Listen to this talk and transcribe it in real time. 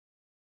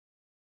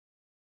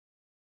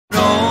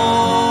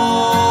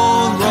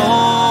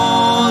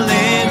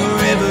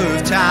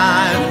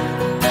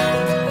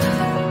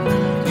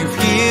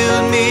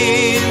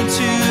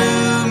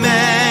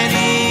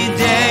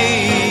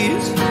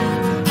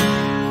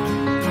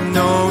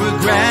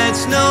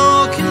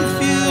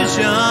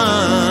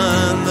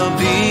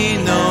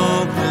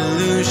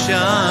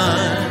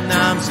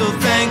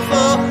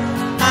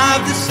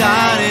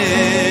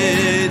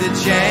decided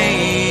to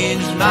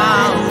change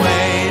my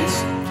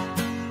ways.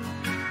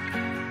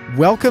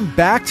 Welcome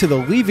back to the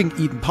Leaving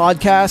Eden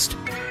podcast.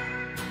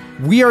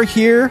 We are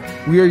here.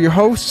 We are your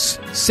hosts,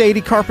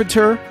 Sadie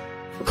Carpenter,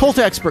 cult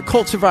expert,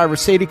 cult survivor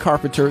Sadie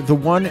Carpenter, the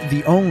one,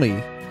 the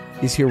only,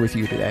 is here with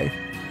you today.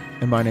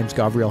 And my name's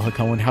Gabrielle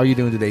Hacohen. How are you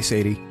doing today,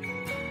 Sadie?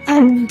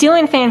 I'm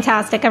doing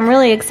fantastic. I'm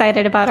really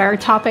excited about our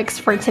topics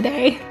for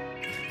today.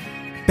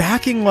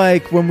 Backing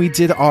like when we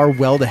did our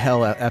Well to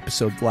Hell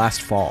episode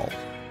last fall,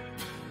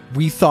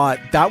 we thought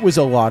that was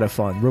a lot of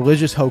fun.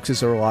 Religious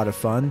hoaxes are a lot of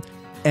fun.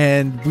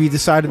 And we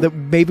decided that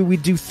maybe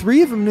we'd do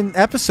 3 of them in an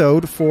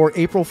episode for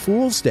April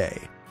Fool's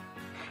Day.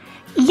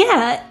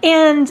 Yeah,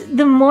 and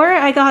the more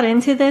I got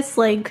into this,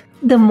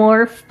 the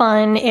more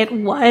fun it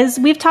was.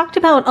 We've talked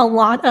about a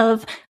lot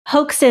of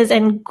hoaxes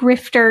and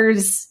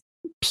grifters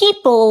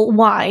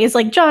people-wise,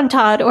 like John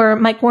Todd or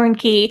Mike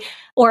Warnke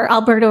or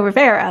Alberto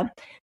Rivera.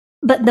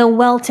 But the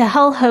Well to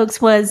Hell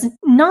hoax was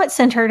not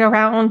centered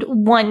around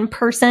one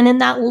person, and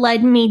that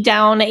led me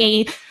down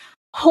a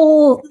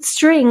whole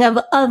string of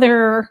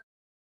other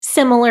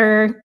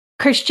similar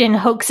Christian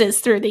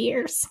hoaxes through the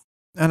years.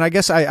 And I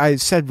guess I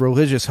said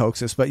religious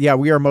hoaxes, but yeah,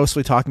 we are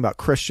mostly talking about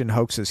Christian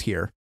hoaxes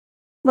here.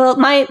 Well,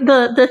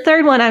 the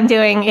third one I'm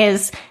doing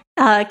is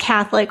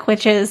Catholic,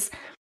 which is...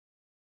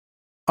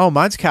 Oh,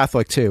 mine's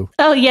Catholic too.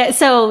 Oh, yeah.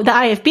 So the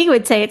IFB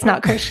would say it's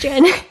not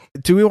Christian.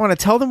 Do we want to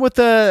tell them what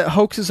the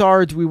hoaxes are?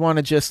 Or do we want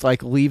to just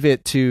leave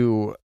it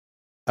to...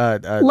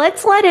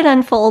 Let's let it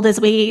unfold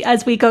as we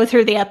go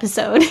through the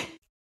episode.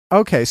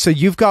 Okay, so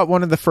you've got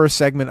one in the first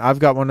segment, I've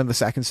got one in the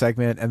second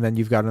segment, and then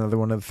you've got another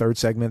one in the third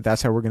segment.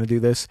 That's how we're going to do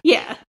this?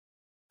 Yeah.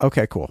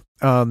 Okay, cool.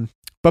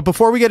 But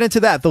before we get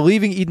into that, the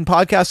Leaving Eden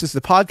podcast is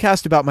the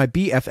podcast about my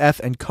BFF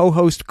and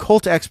co-host,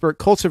 cult expert,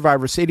 cult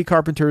survivor, Sadie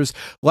Carpenter's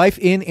life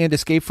in and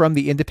escape from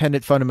the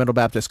independent fundamental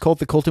Baptist cult,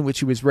 the cult in which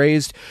she was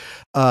raised.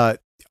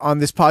 On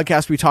this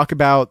podcast, we talk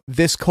about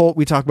this cult,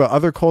 we talk about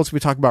other cults, we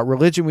talk about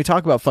religion, we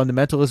talk about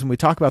fundamentalism, we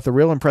talk about the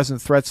real and present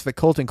threats that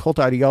cult and cult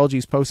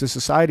ideologies pose to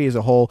society as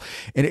a whole,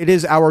 and it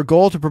is our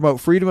goal to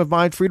promote freedom of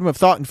mind, freedom of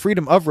thought, and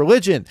freedom of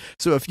religion.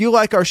 So if you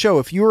like our show,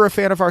 if you are a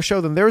fan of our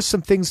show, then there's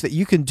some things that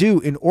you can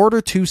do in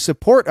order to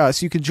support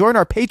us. You can join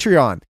our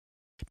Patreon.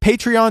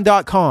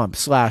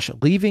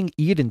 Patreon.com/Leaving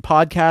Eden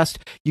podcast.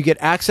 You get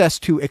access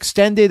to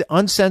extended,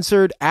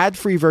 uncensored,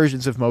 ad-free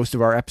versions of most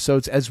of our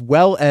episodes, as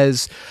well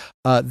as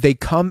they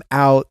come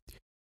out a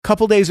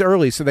couple days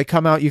early. So they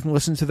come out, you can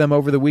listen to them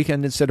over the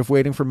weekend instead of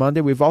waiting for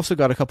Monday. We've also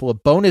got a couple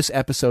of bonus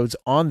episodes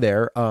on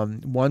there.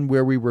 One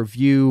where we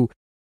review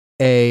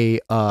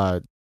a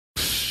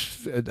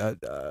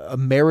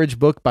marriage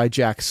book by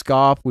Jack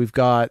Scopp. We've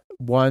got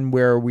one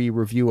where we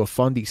review a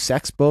Fundy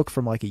sex book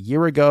from a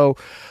year ago.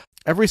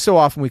 Every so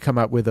often we come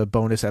out with a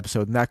bonus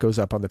episode, and that goes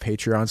up on the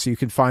Patreon. So you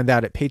can find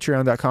that at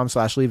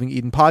patreon.com/Leaving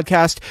Eden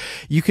podcast.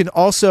 You can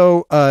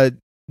also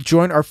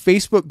join our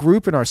Facebook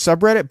group and our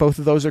subreddit. Both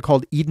of those are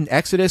called Eden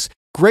Exodus.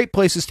 Great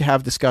places to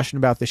have discussion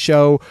about the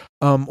show,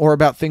 or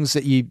about things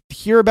that you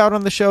hear about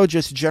on the show,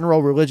 just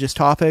general religious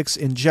topics.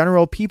 In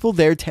general, people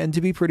there tend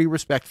to be pretty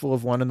respectful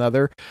of one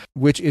another,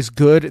 which is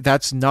good.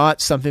 That's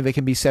not something that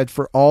can be said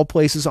for all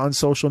places on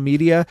social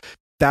media.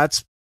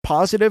 That's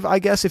positive, I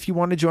guess, if you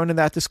want to join in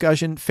that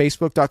discussion.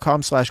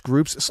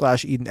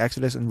 Facebook.com/groups/Eden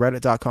Exodus and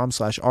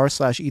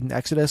Reddit.com/r/Eden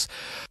Exodus.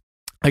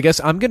 I guess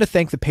I'm going to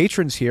thank the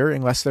patrons here,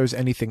 unless there's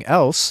anything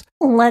else.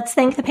 Let's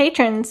thank the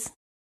patrons.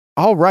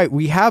 All right,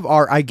 we have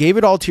our I gave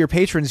it all to your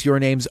patrons. Your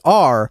names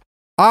are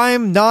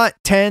I'm Not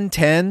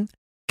 1010,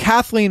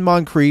 Kathleen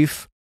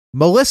Moncrief,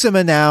 Melissa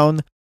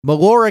Manown,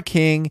 Melora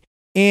King,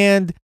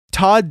 and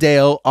Todd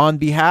Dale on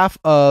behalf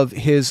of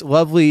his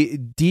lovely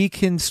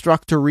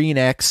deconstructorine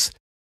ex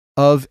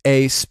of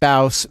a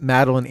spouse,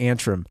 Madeline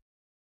Antrim.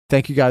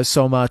 Thank you guys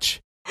so much.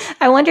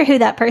 I wonder who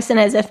that person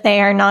is if they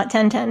are not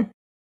 1010.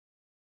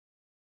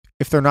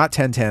 If they're not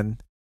 1010,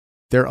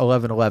 they're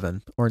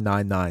 1111 or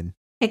 99.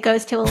 It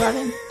goes to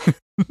 11.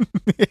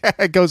 Yeah,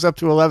 it goes up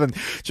to 11,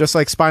 just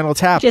like Spinal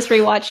Tap. Just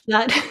rewatched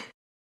that.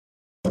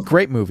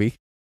 Great movie.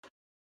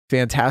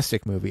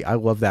 Fantastic movie. I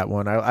love that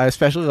one. I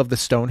especially love the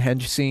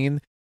Stonehenge scene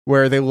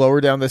where they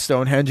lower down the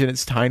Stonehenge and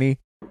it's tiny.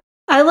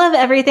 I love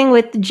everything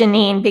with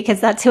Janine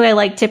because that's who I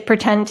like to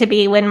pretend to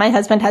be when my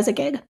husband has a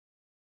gig.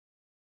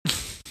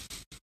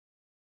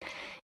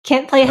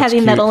 Can't play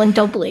heavy metal and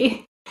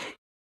doubly.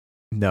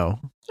 No.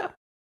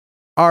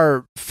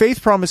 Our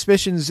Faith Promise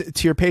missions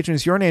to your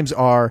patrons, your names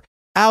are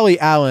Allie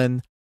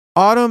Allen,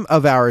 Autumn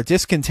of Our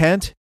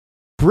Discontent,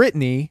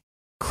 Brittany,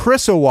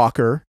 Crystal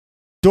Walker,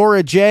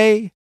 Dora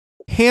J,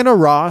 Hannah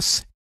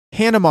Ross,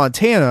 Hannah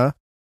Montana,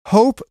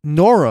 Hope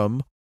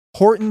Norum,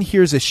 Horton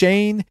Here's a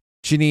Shane,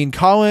 Janine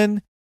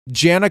Collin,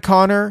 Jana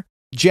Connor,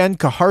 Jen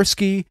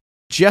Kaharski,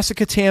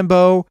 Jessica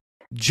Tambo,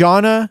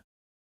 Jonna,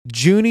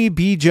 Junie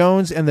B.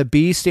 Jones, and the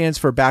B stands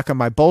for Back on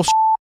My Bullshit,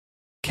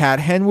 Kat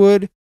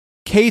Henwood,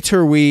 Kay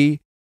Turwee,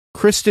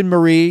 Kristen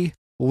Marie,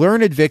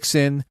 Learned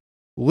Vixen,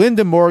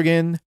 Linda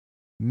Morgan,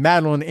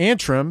 Madeline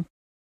Antrim,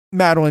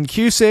 Madeline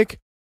Cusick,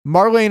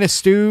 Marlena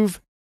Stuve,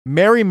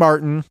 Mary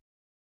Martin,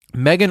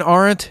 Megan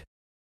Arendt,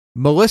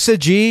 Melissa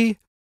G,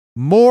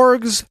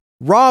 Morgs,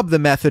 Rob the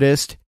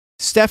Methodist,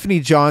 Stephanie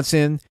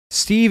Johnson,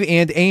 Steve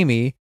and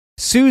Amy,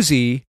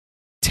 Susie,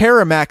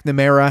 Tara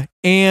McNamara,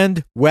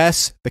 and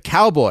Wes the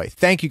Cowboy.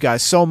 Thank you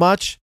guys so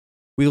much.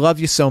 We love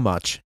you so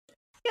much.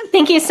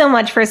 Thank you so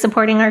much for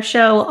supporting our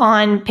show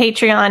on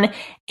Patreon.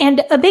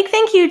 And a big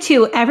thank you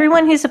to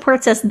everyone who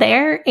supports us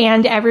there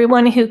and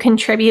everyone who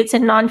contributes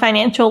in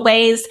non-financial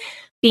ways,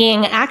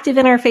 being active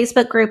in our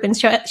Facebook group and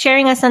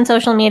sharing us on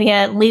social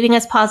media, leaving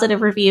us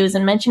positive reviews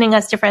and mentioning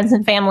us to friends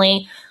and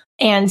family,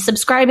 and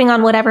subscribing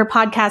on whatever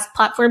podcast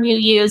platform you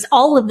use.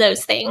 All of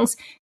those things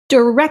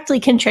directly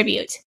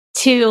contribute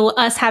to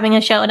us having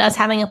a show and us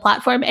having a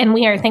platform, and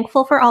we are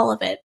thankful for all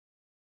of it.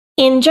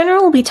 In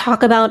general, we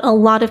talk about a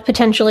lot of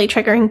potentially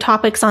triggering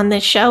topics on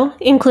this show,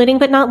 including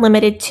but not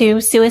limited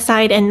to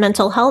suicide and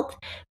mental health,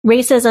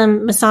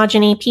 racism,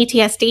 misogyny,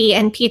 PTSD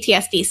and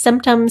PTSD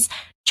symptoms,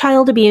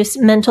 child abuse,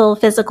 mental,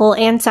 physical,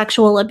 and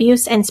sexual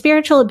abuse, and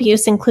spiritual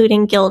abuse,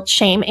 including guilt,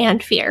 shame,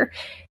 and fear.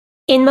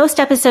 In most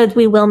episodes,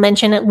 we will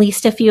mention at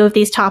least a few of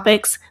these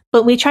topics,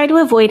 but we try to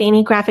avoid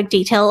any graphic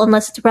detail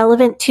unless it's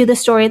relevant to the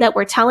story that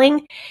we're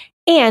telling,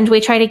 and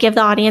we try to give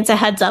the audience a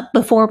heads up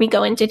before we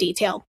go into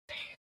detail.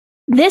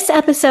 This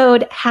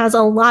episode has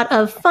a lot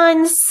of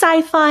fun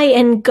sci-fi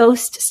and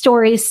ghost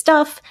story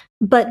stuff,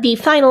 but the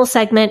final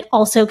segment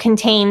also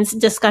contains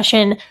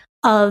discussion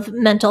of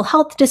mental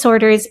health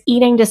disorders,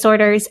 eating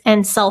disorders,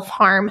 and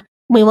self-harm.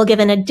 We will give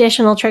an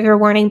additional trigger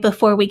warning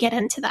before we get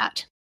into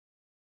that.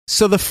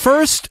 So the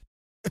first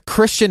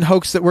Christian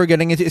hoax that we're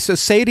getting into, so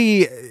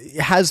Sadie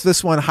has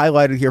this one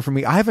highlighted here for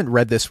me. I haven't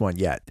read this one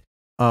yet.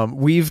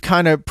 We've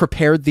kind of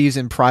prepared these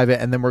in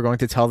private, and then we're going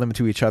to tell them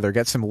to each other,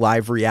 get some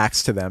live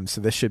reacts to them. So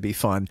this should be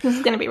fun. This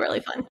is going to be really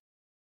fun.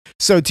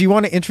 So do you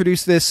want to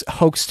introduce this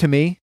hoax to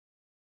me?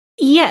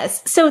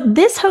 Yes. So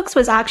this hoax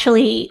was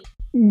actually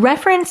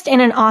referenced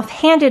in an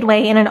offhanded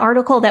way in an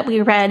article that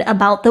we read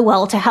about the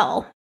well to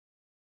hell.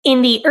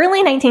 In the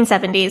early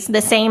 1970s,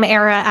 the same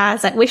era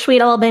as I Wish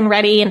We'd All Been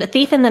Ready and A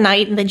Thief in the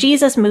Night and the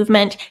Jesus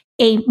movement,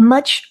 a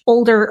much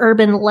older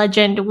urban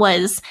legend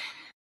was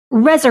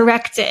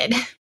resurrected.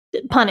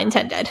 Pun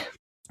intended.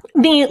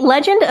 The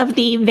legend of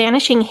the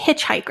vanishing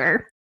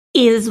hitchhiker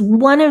is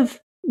one of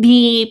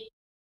the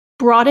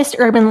broadest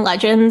urban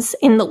legends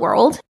in the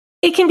world.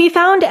 It can be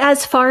found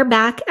as far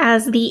back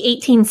as the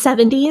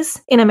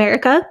 1870s in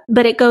America,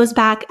 but it goes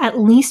back at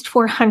least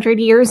 400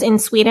 years in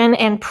Sweden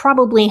and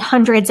probably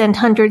hundreds and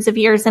hundreds of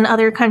years in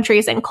other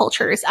countries and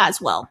cultures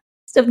as well.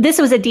 So this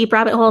was a deep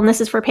rabbit hole, and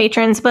this is for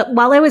patrons. But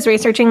while I was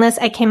researching this,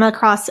 I came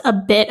across a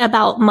bit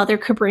about Mother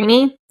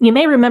Cabrini. You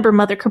may remember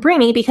Mother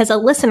Cabrini because a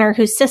listener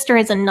whose sister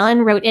is a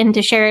nun wrote in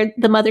to share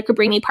the Mother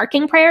Cabrini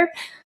parking prayer,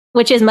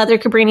 which is Mother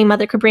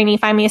Cabrini,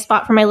 find me a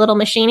spot for my little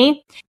machine.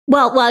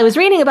 Well, while I was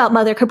reading about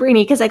Mother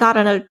Cabrini, because I got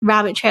on a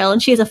rabbit trail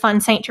and she's a fun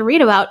saint to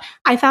read about,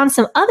 I found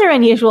some other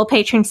unusual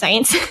patron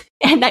saints,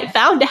 and I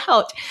found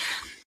out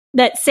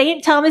that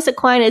Saint Thomas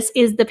Aquinas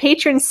is the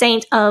patron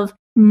saint of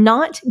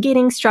not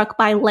getting struck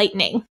by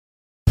lightning.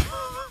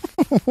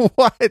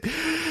 What?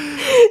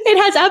 It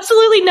has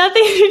absolutely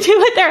nothing to do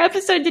with our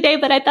episode today,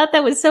 but I thought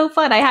that was so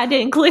fun. I had to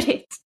include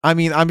it. I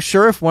mean, I'm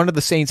sure if one of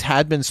the saints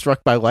had been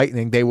struck by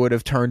lightning, they would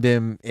have turned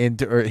him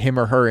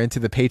or her into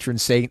the patron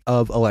saint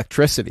of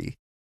electricity,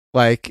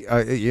 like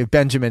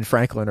Benjamin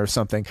Franklin or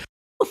something.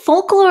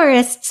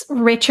 Folklorists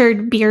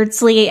Richard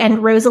Beardsley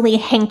and Rosalie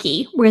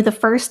Henke were the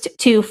first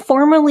to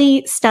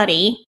formally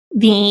study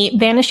the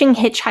vanishing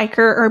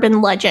hitchhiker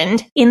urban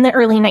legend in the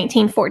early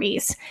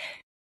 1940s.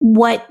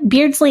 What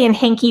Beardsley and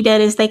Henke did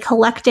is they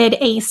collected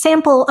a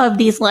sample of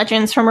these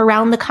legends from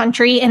around the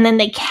country, and then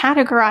they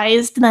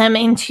categorized them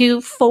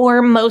into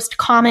 4 most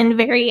common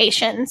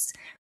variations.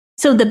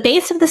 So the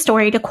base of the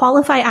story, to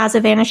qualify as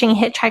a vanishing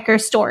hitchhiker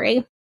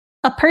story,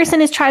 a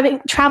person is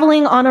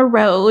traveling on a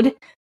road.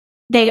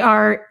 They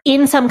are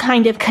in some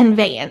kind of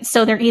conveyance.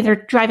 So they're either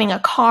driving a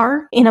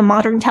car in a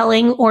modern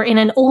telling, or in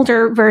an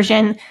older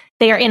version,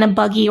 they are in a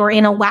buggy or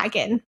in a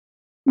wagon.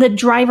 The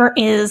driver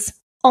is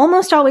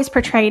almost always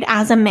portrayed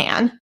as a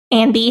man,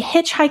 and the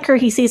hitchhiker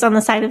he sees on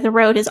the side of the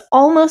road is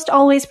almost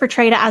always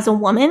portrayed as a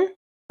woman,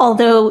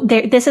 although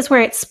this is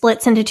where it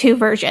splits into 2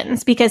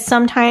 versions, because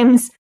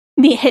sometimes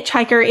the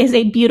hitchhiker is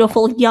a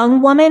beautiful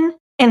young woman,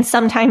 and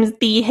sometimes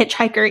the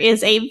hitchhiker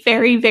is a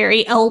very,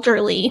 very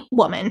elderly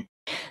woman.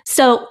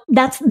 So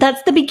that's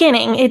the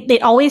beginning.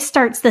 It always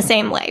starts the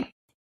same way.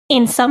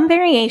 In some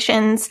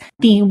variations,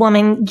 the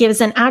woman gives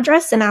an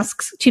address and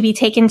asks to be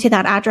taken to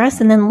that address,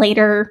 and then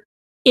later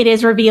it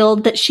is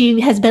revealed that she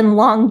has been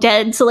long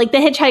dead. So like the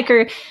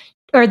hitchhiker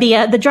or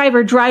the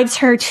driver drives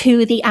her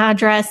to the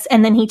address,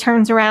 and then he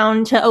turns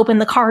around to open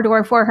the car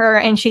door for her,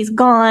 and she's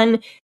gone.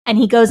 And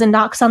he goes and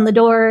knocks on the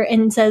door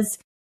and says,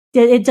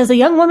 "Does a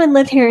young woman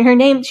live here?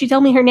 She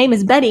told me her name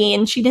is Betty,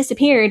 and she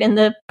disappeared." And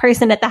the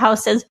person at the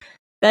house says,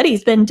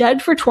 "Betty's been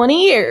dead for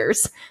 20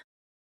 years.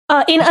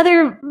 In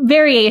other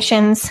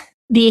variations,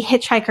 the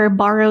hitchhiker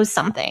borrows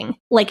something,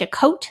 like a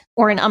coat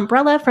or an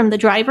umbrella from the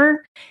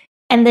driver,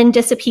 and then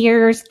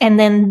disappears, and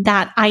then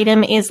that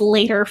item is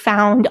later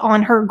found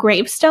on her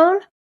gravestone.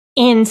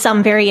 In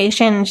some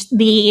variations,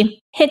 the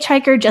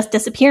hitchhiker just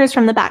disappears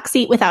from the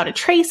backseat without a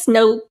trace,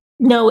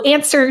 no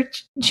answer,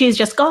 she's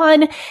just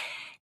gone.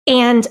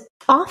 And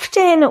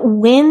often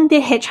when the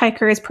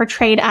hitchhiker is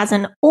portrayed as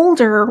an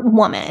older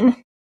woman,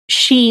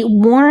 she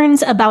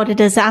warns about a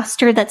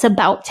disaster that's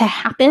about to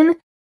happen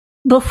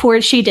before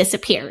she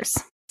disappears.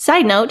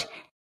 Side note,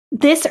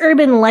 this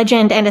urban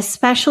legend, and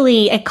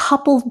especially a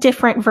couple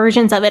different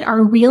versions of it,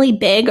 are really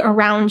big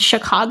around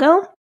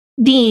Chicago.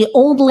 The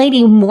old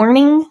lady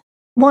warning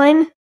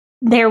one,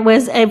 there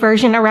was a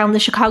version around the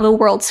Chicago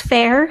World's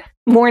Fair,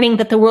 warning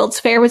that the World's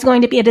Fair was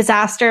going to be a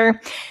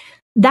disaster.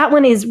 That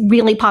one is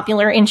really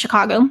popular in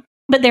Chicago,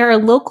 but there are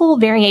local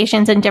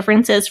variations and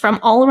differences from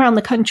all around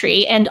the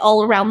country and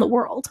all around the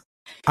world.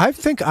 I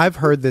think I've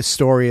heard this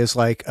story as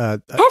like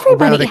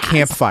around a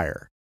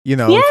campfire. You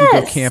know, yes. If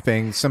you go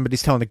camping,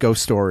 somebody's telling a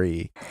ghost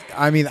story.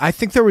 I mean, I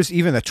think there was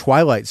even a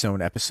Twilight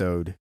Zone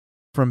episode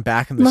from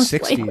back in the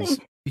 60s. Likely.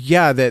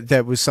 Yeah,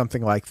 that was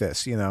something like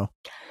this, you know.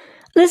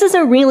 This is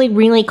a really,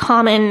 really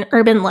common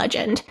urban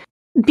legend.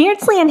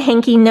 Beardsley and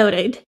Hankey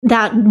noted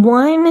that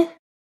one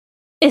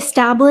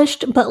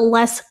established but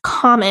less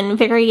common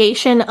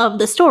variation of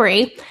the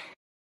story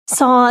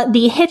saw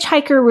the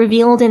hitchhiker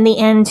revealed in the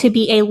end to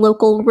be a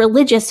local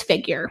religious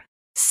figure.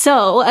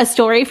 So, a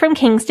story from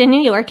Kingston,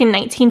 New York in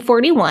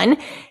 1941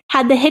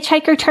 had the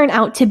hitchhiker turn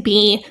out to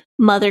be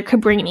Mother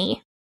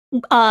Cabrini,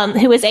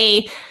 who was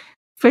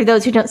for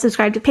those who don't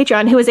subscribe to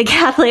Patreon, who was a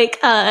Catholic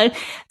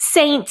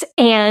saint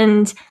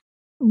and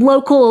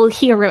local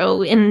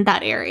hero in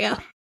that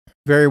area.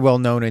 Very well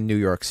known in New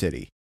York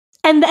City.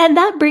 And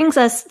that brings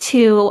us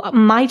to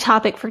my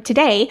topic for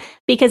today,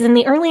 because in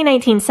the early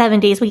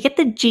 1970s, we get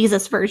the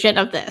Jesus version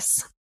of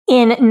this.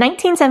 In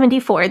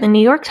 1974, the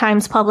New York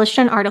Times published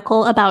an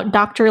article about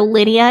Dr.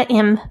 Lydia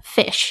M.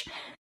 Fish,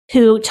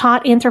 who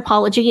taught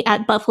anthropology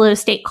at Buffalo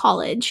State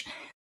College.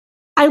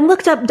 I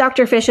looked up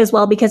Dr. Fish as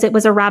well because it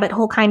was a rabbit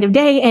hole kind of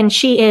day, and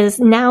she is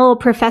now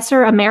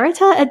Professor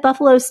Emerita at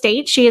Buffalo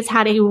State. She has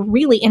had a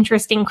really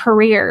interesting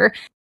career.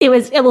 It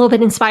was a little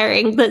bit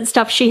inspiring, the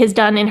stuff she has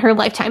done in her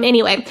lifetime.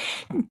 Anyway,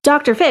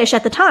 Dr. Fish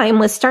at the time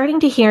was starting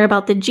to hear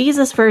about the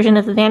Jesus version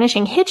of the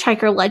vanishing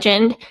hitchhiker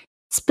legend,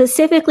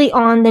 specifically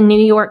on the New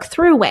York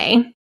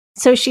Thruway.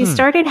 So she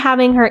started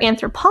having her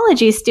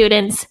anthropology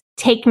students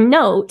take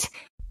note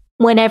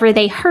whenever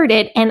they heard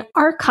it and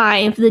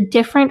archive the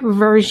different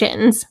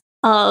versions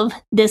of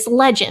this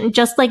legend,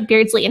 just like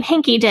Beardsley and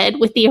Hankey did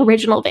with the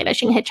original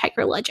vanishing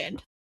hitchhiker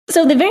legend.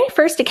 So the very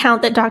first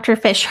account that Dr.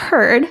 Fish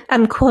heard,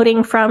 I'm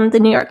quoting from the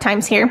New York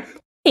Times here,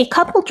 a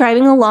couple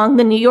driving along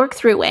the New York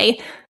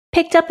Thruway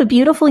picked up a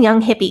beautiful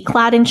young hippie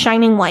clad in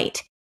shining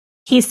white.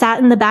 He sat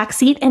in the back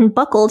seat and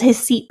buckled his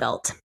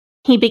seatbelt.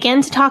 He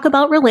began to talk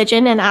about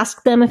religion and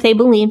asked them if they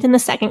believed in the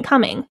second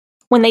coming.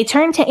 When they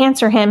turned to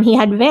answer him, he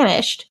had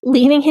vanished,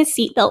 leaving his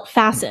seatbelt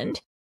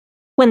fastened.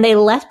 When they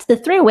left the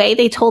thruway,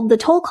 they told the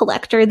toll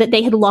collector that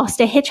they had lost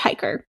a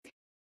hitchhiker.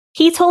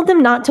 He told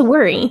them not to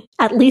worry.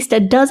 At least a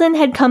dozen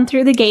had come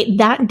through the gate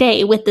that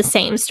day with the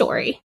same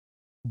story.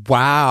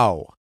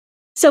 Wow.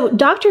 So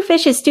Dr.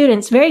 Fish's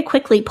students very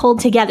quickly pulled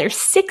together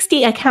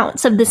 60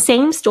 accounts of the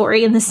same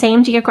story in the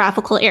same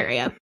geographical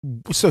area.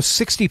 So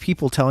 60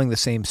 people telling the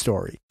same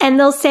story. And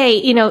they'll say,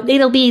 you know,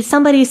 it'll be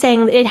somebody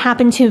saying it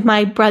happened to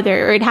my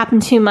brother, or it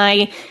happened to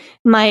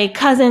my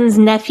cousin's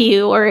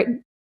nephew, or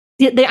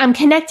I'm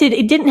connected.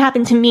 It didn't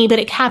happen to me, but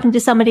it happened to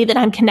somebody that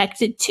I'm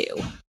connected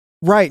to.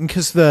 Right, and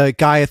because the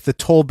guy at the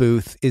toll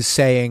booth is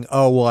saying,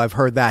 oh, well, I've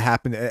heard that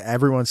happen.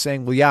 Everyone's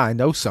saying, well, yeah, I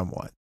know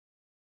someone.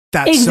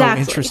 That's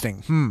exactly. So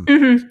interesting.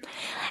 Mm-hmm.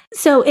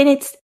 So,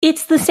 and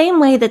it's the same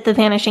way that the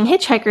vanishing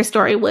hitchhiker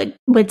story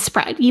would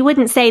spread. You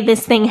wouldn't say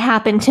this thing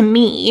happened to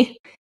me,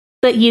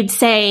 but you'd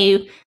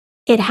say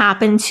it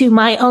happened to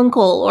my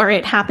uncle, or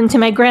it happened to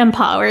my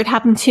grandpa, or it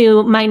happened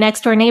to my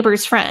next door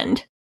neighbor's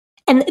friend.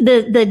 And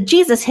the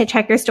Jesus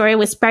hitchhiker story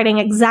was spreading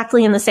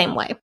exactly in the same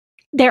way.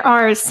 There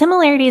are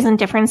similarities and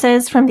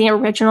differences from the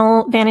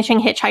original vanishing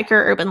hitchhiker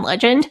urban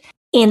legend.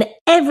 In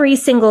every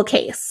single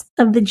case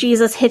of the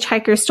Jesus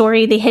hitchhiker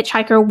story, the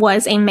hitchhiker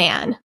was a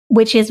man,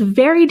 which is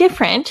very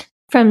different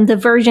from the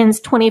versions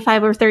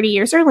 25 or 30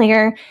 years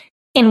earlier,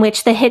 in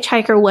which the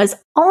hitchhiker was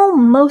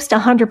almost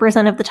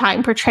 100% of the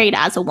time portrayed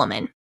as a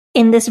woman.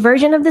 In this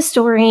version of the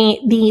story,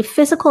 the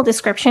physical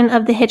description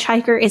of the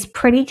hitchhiker is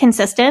pretty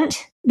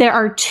consistent. There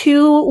are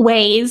two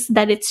ways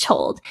that it's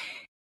told.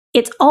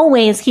 It's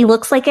always, he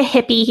looks like a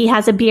hippie, he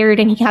has a beard,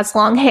 and he has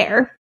long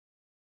hair.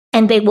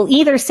 And they will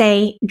either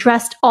say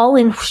dressed all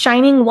in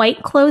shining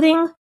white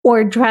clothing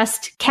or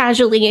dressed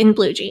casually in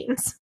blue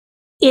jeans.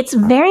 It's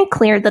very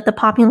clear that the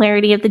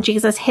popularity of the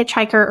Jesus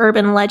hitchhiker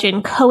urban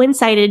legend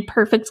coincided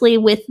perfectly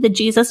with the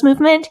Jesus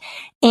movement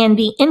and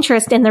the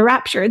interest in the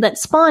rapture that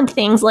spawned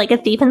things like A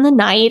Thief in the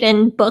Night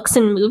and books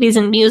and movies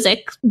and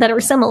music that are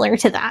similar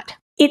to that.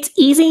 It's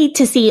easy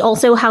to see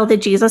also how the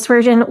Jesus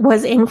version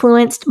was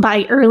influenced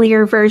by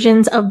earlier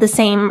versions of the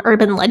same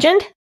urban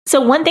legend.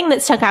 So one thing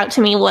that stuck out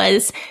to me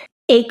was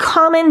A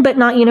common but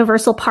not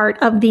universal part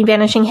of the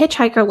vanishing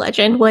hitchhiker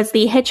legend was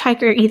the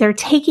hitchhiker either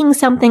taking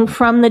something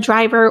from the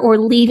driver or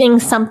leaving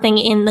something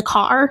in the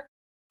car.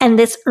 And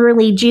this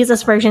early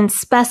Jesus version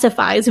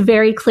specifies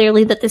very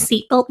clearly that the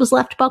seatbelt was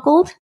left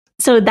buckled.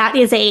 So that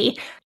is a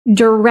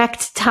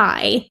direct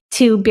tie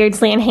to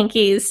Beardsley and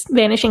Hankey's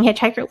vanishing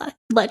hitchhiker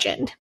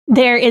legend.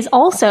 There is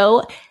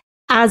also,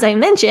 as I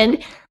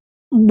mentioned,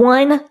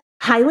 one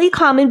highly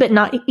common but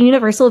not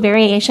universal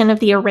variation of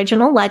the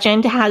original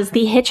legend has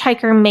the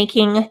hitchhiker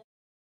making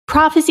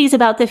prophecies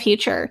about the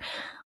future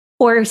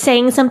or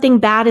saying something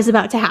bad is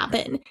about to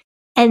happen.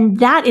 And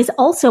that is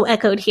also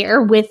echoed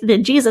here with the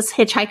Jesus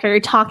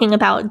hitchhiker talking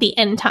about the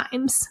end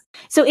times.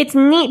 So it's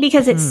neat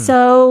because it's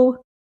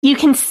so, you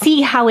can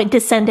see how it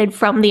descended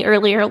from the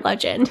earlier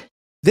legend.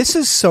 This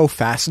is so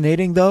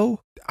fascinating,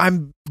 though.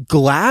 I'm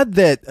glad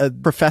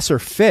that Professor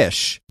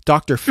Fish,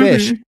 Dr.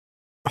 Fish,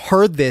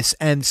 heard this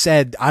and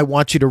said, I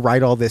want you to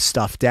write all this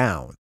stuff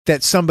down.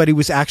 That somebody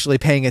was actually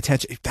paying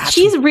attention.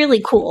 She's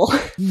really cool.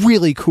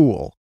 Really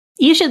cool.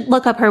 You should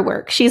look up her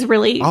work. She's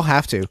really... I'll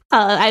have to.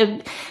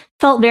 I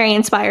felt very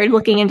inspired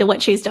looking into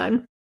what she's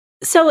done.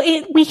 So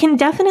we can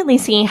definitely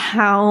see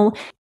how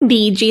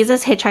the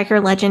Jesus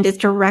hitchhiker legend is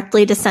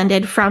directly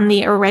descended from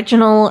the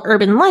original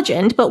urban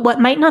legend, but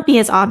what might not be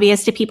as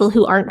obvious to people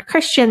who aren't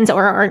Christians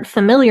or aren't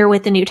familiar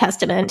with the New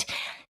Testament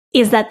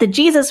is that the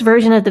Jesus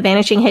version of the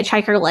vanishing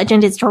hitchhiker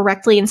legend is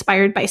directly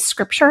inspired by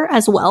scripture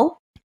as well.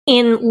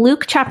 In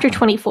Luke chapter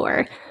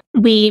 24,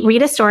 we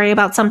read a story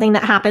about something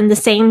that happened the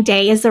same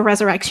day as the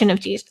resurrection of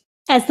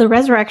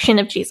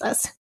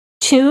Jesus.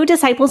 Two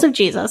disciples of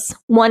Jesus,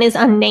 one is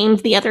unnamed,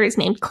 the other is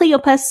named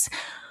Cleopas,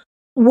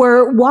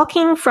 were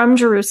walking from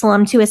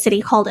Jerusalem to a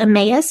city called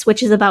Emmaus,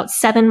 which is about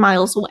 7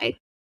 miles away.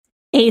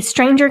 A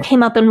stranger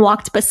came up and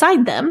walked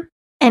beside them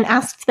and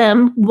asked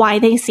them why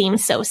they seemed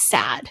so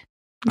sad.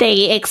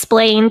 They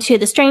explained to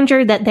the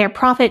stranger that their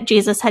prophet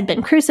Jesus had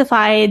been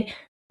crucified,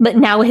 but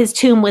now his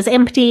tomb was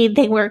empty.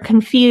 They were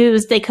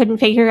confused. They couldn't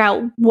figure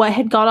out what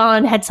had gone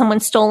on. Had someone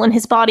stolen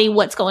his body?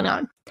 What's going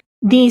on?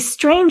 The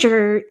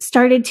stranger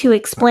started to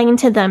explain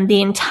to them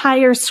the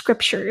entire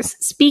scriptures,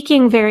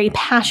 speaking very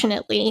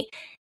passionately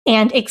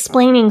and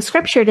explaining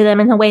scripture to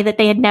them in a way that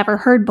they had never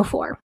heard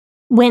before.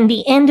 When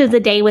the end of the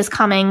day was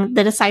coming,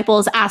 the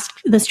disciples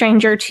asked the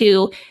stranger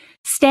to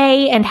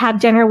stay and have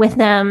dinner with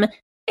them.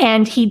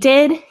 And he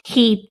did.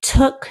 He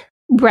took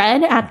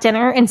bread at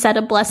dinner and said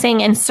a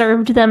blessing and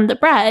served them the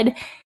bread.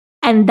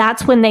 And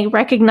that's when they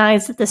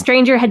recognized that the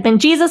stranger had been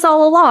Jesus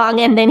all along,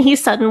 and then he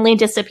suddenly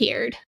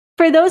disappeared.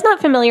 For those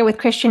not familiar with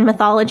Christian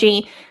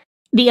mythology,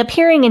 the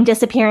appearing and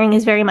disappearing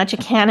is very much a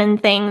canon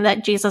thing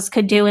that Jesus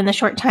could do in the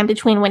short time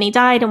between when he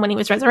died and when he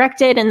was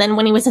resurrected, and then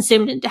when he was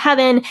assumed into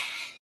heaven.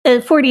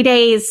 40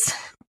 days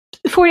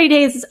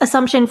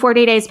Assumption,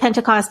 40 days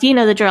Pentecost, you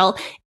know the drill.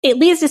 It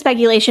leads to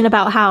speculation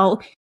about how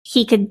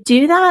he could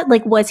do that.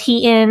 Like, was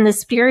he in the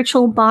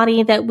spiritual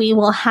body that we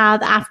will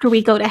have after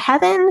we go to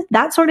heaven?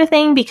 That sort of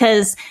thing,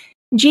 because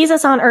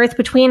Jesus on earth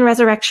between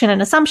resurrection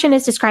and assumption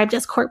is described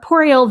as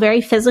corporeal,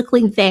 very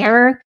physically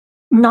there,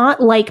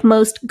 not like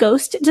most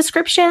ghost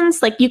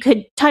descriptions. Like, you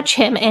could touch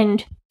him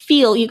and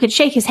feel, you could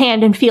shake his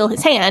hand and feel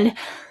his hand,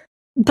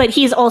 but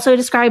he's also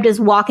described as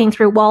walking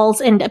through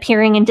walls and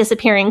appearing and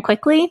disappearing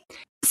quickly.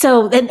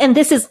 So, and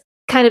this is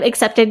kind of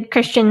accepted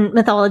Christian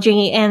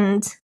mythology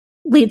and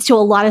leads to a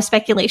lot of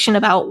speculation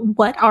about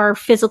what our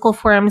physical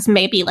forms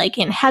may be like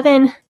in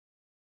heaven.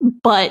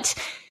 But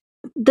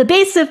the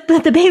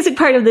basic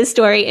part of this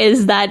story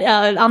is that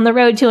on the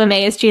road to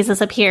Emmaus,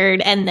 Jesus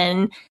appeared and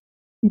then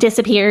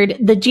disappeared.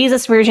 The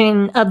Jesus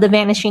version of the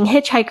vanishing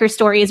hitchhiker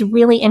story is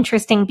really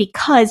interesting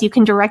because you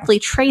can directly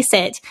trace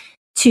it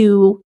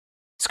to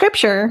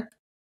scripture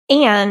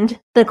and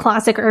the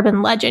classic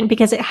urban legend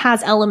because it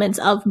has elements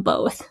of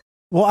both.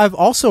 Well, I've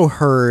also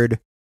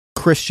heard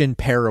Christian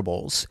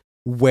parables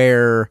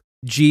where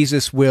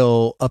Jesus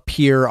will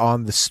appear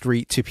on the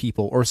street to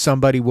people, or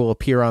somebody will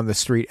appear on the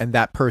street and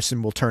that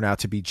person will turn out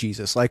to be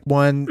Jesus. Like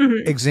one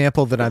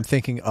example that I'm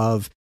thinking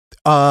of,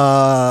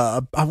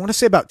 I want to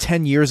say about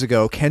 10 years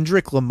ago,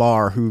 Kendrick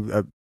Lamar, who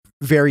a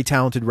very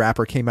talented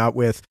rapper, came out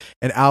with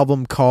an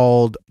album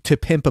called To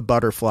Pimp a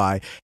Butterfly.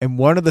 And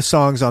one of the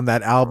songs on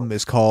that album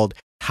is called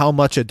How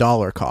Much a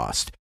Dollar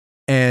Cost.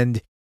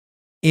 And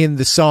in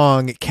the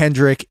song,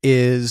 Kendrick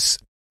is,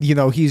 you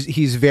know,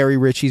 he's very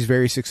rich, he's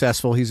very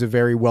successful, he's a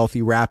very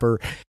wealthy rapper,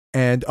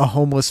 and a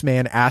homeless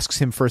man asks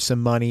him for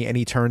some money and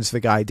he turns the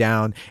guy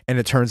down, and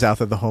it turns out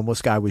that the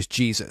homeless guy was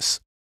Jesus.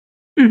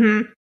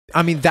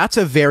 I mean, that's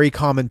a very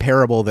common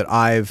parable that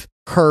I've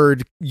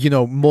heard, you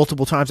know,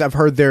 multiple times. I've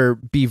heard there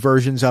be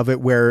versions of it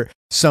where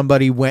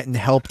somebody went and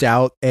helped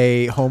out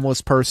a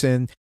homeless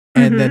person,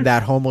 and then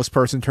that homeless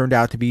person turned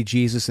out to be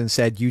Jesus and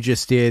said, you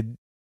just did.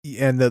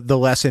 And the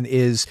lesson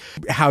is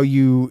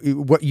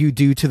what you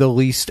do to the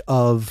least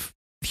of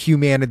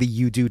humanity,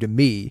 you do to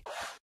me.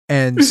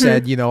 And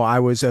said, you know, I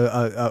was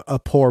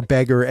a poor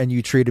beggar and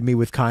you treated me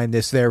with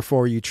kindness.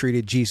 Therefore, you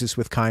treated Jesus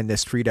with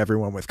kindness. Treat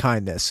everyone with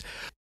kindness.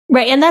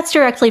 Right. And that's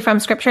directly from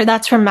scripture.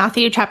 That's from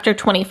Matthew chapter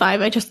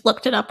 25. I just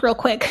looked it up real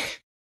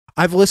quick.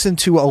 I've listened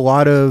to a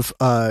lot of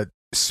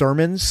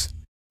sermons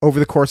over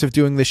the course of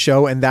doing the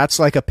show, and that's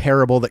like a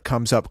parable that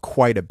comes up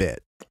quite a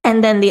bit.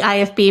 And then the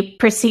IFB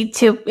proceed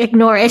to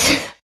ignore it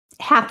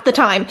half the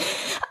time.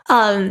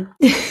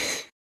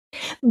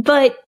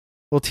 But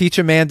Well, teach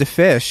a man to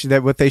fish.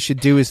 That what they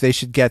should do is they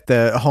should get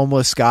the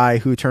homeless guy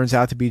who turns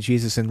out to be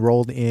Jesus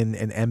enrolled in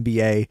an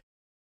MBA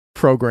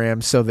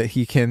program so that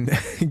he can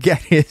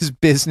get his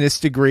business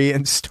degree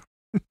and start,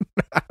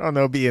 I don't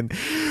know, being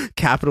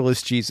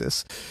capitalist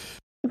Jesus.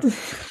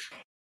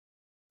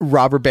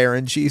 Robber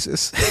Baron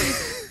Jesus.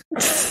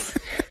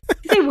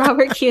 say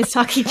Robert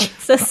Kiyosaki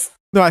Jesus.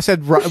 No, I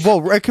said,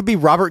 well, it could be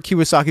Robert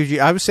Kiyosaki.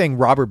 I was saying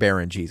Robber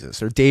Baron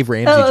Jesus or Dave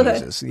Ramsey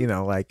Jesus, you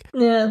know, like.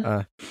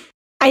 Yeah.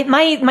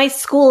 My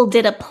school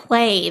did a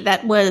play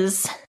that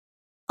was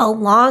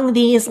along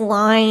these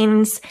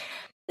lines.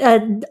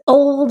 An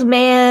old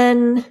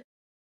man,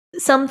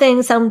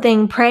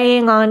 something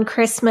praying on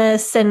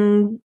Christmas,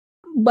 and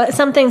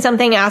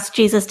something asked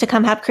Jesus to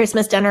come have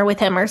Christmas dinner with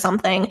him or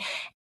something.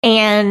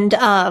 And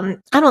I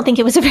don't think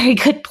it was a very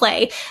good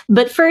play.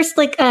 But first,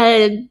 like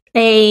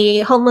a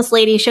homeless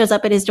lady shows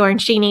up at his door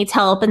and she needs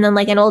help. And then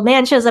like an old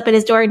man shows up at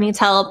his door and needs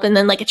help. And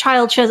then like a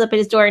child shows up at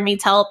his door and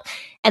needs help.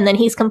 And then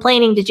he's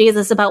complaining to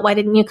Jesus about, why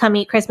didn't you come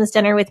eat Christmas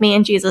dinner with me?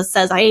 And Jesus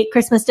says, I ate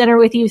Christmas dinner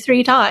with you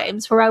 3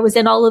 times, for I was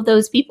in all of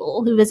those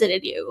people who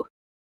visited you.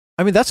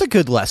 I mean, that's a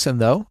good lesson,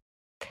 though.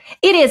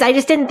 It is. I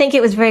just didn't think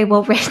it was very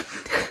well written.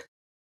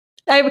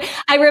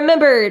 I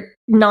remember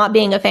not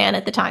being a fan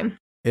at the time.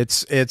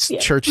 It's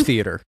church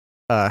theater.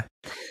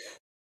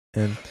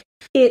 And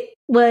it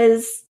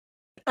was,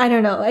 I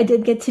don't know. I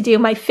did get to do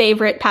my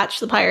favorite Patch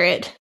the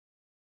Pirate.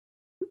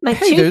 My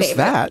two there's favorite.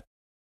 That.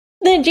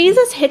 The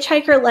Jesus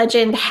Hitchhiker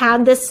legend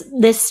had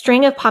this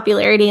string of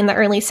popularity in the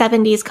early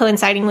 70s,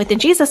 coinciding with the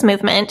Jesus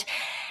movement.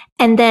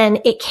 And then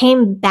it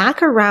came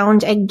back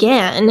around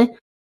again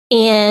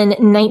in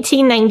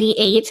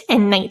 1998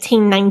 and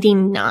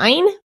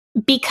 1999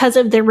 because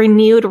of the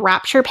renewed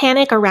rapture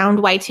panic around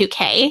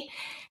Y2K.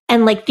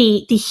 And like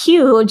the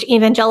huge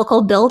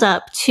evangelical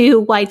buildup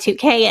to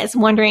Y2K as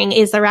wondering,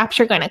 is the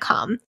rapture going to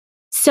come?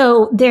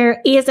 So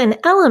there is an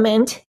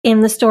element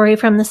in the story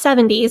from the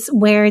 70s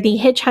where the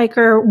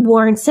hitchhiker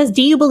warns, says,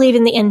 do you believe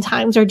in the end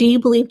times, or do you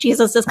believe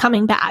Jesus is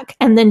coming back?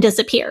 And then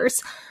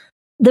disappears.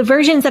 The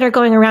versions that are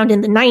going around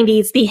in the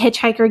 90s, the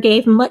hitchhiker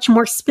gave much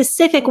more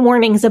specific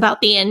warnings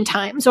about the end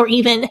times, or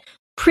even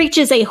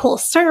preaches a whole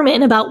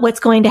sermon about what's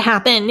going to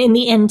happen in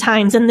the end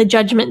times and the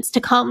judgments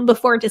to come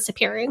before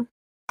disappearing.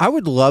 I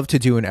would love to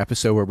do an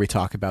episode where we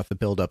talk about the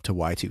build up to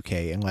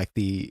Y2K and like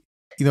we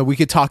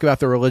could talk about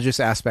the religious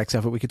aspects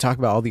of it. We could talk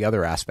about all the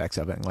other aspects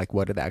of it and like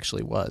what it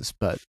actually was.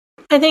 But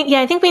I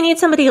think we need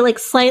somebody like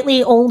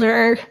slightly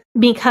older,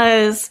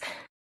 because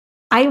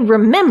I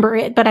remember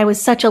it, but I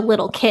was such a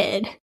little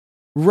kid.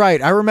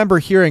 Right. I remember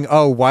hearing,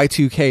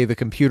 Y2K, the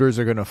computers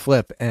are going to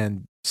flip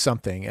and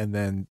something. And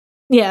then.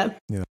 Yeah.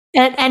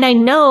 And I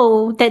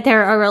know that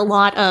there are a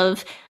lot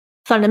of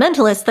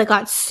fundamentalists that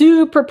got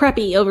super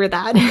preppy over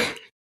that.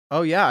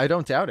 Oh, yeah. I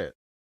don't doubt it.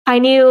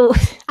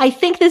 I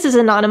think this is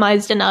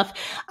anonymized enough.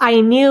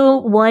 I knew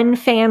one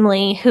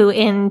family who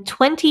in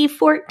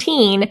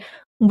 2014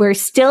 were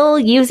still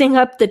using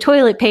up the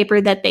toilet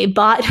paper that they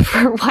bought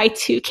for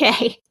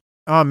Y2K.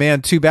 Oh,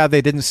 man. Too bad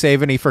they didn't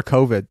save any for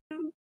COVID.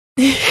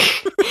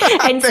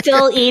 And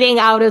still eating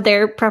out of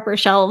their prepper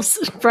shelves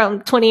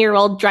from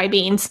 20-year-old dry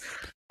beans.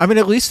 I mean,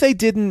 at least they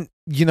didn't,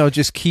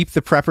 just keep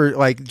the prepper,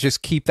 like,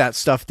 just keep that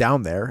stuff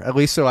down there. At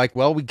least they're like,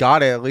 well, we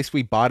got it. At least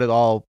we bought it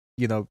all,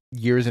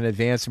 years in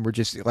advance. And we're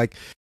just like,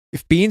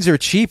 if beans are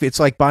cheap,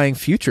 it's like buying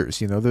futures,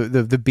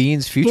 the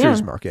beans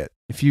futures market.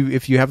 If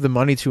you have the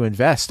money to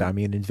invest,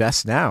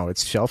 invest now.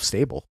 It's shelf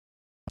stable.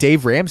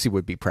 Dave Ramsey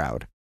would be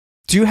proud.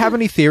 Do you have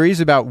any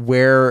theories about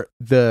where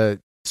the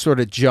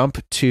sort of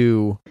jump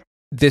to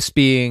this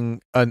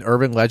being an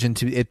urban legend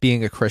to it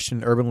being a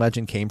Christian urban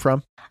legend came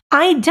from?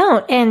 I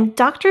don't, and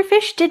Dr.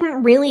 Fish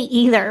didn't really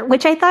either,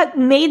 which I thought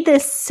made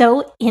this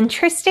so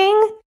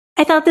interesting.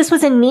 I thought this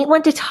was a neat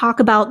one to talk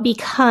about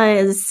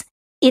because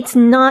it's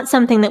not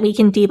something that we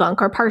can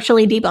debunk or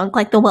partially debunk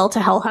like the Well to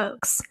Hell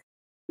hoax,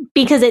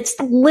 because it's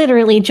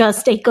literally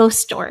just a ghost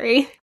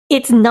story.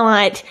 It's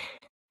not,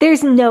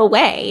 there's no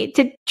way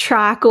to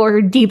track or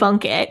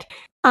debunk it.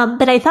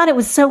 But I thought it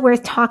was so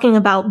worth talking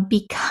about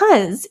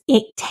because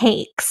it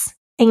takes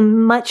a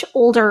much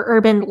older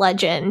urban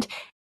legend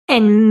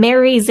and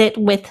marries it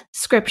with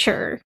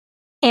scripture,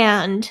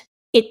 and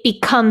it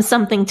becomes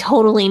something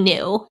totally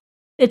new.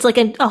 It's like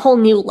a whole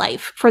new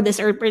life for this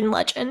urban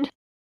legend.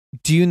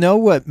 Do you know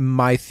what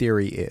my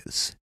theory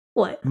is?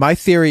 What? My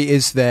theory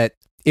is that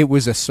it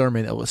was a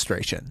sermon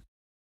illustration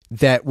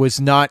that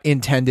was not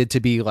intended to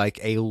be like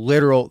a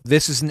literal,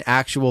 this is an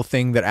actual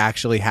thing that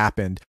actually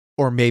happened.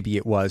 Or maybe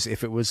it was,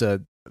 if it was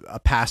a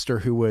pastor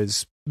who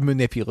was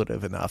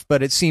manipulative enough.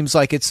 But it seems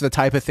like it's the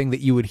type of thing that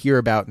you would hear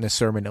about in a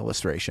sermon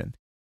illustration.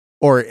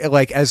 Or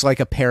like as like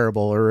a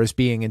parable, or as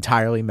being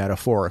entirely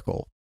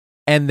metaphorical.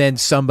 And then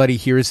somebody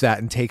hears that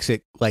and takes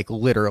it like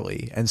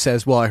literally and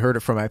says, well, I heard it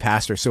from my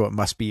pastor, so it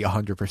must be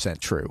 100%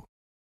 true.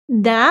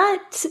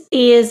 That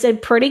is a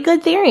pretty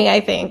good theory, I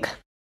think.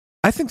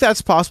 I think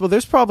that's possible.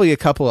 There's probably a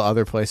couple of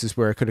other places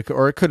where it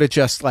could have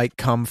just like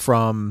come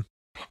from.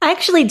 I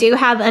actually do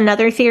have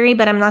another theory,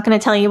 but I'm not going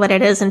to tell you what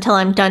it is until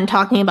I'm done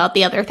talking about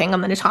the other thing I'm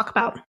going to talk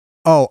about.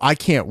 Oh, I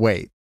can't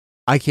wait.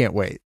 I can't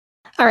wait.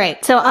 All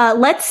right. So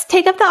let's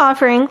take up the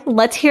offering.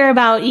 Let's hear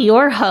about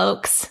your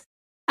hoax.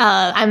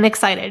 I'm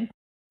excited.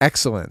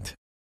 Excellent.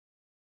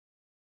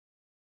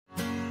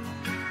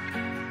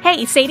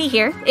 Hey, Sadie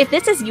here. If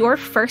this is your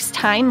first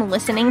time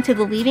listening to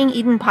the Leaving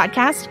Eden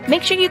podcast,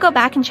 make sure you go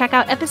back and check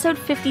out episode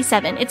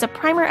 57. It's a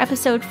primer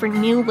episode for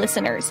new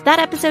listeners. That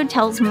episode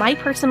tells my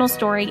personal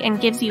story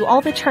and gives you all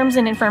the terms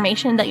and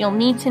information that you'll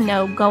need to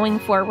know going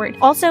forward.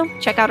 Also,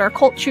 check out our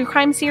cult true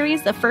crime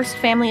series, The First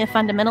Family of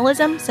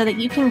Fundamentalism, so that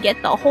you can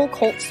get the whole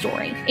cult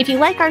story. If you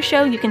like our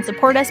show, you can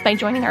support us by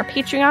joining our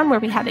Patreon, where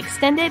we have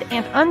extended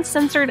and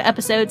uncensored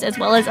episodes as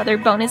well as other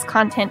bonus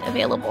content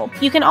available.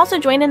 You can also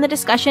join in the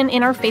discussion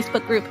in our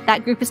Facebook group.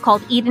 That group is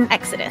called Eden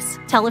Exodus.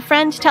 Tell a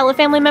friend, tell a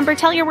family member,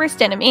 tell your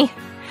worst enemy.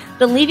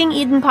 The Leaving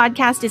Eden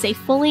podcast is a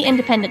fully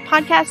independent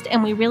podcast,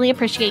 and we really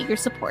appreciate your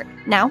support.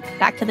 Now,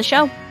 back to the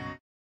show.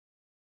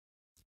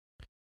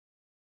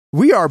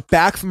 We are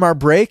back from our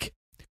break.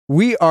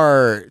 We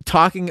are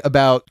talking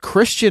about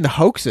Christian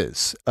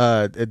hoaxes,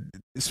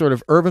 sort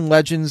of urban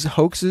legends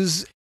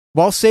hoaxes.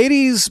 While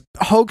Sadie's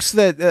hoax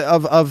that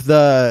of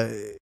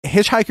the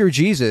Hitchhiker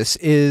Jesus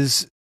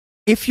is,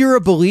 if you're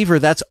a believer,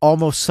 that's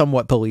almost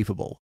somewhat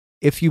believable.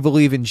 If you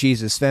believe in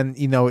Jesus, then,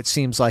 you know, it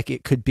seems like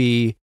it could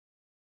be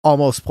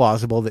almost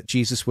plausible that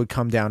Jesus would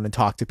come down and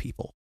talk to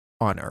people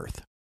on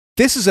earth.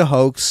 This is a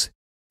hoax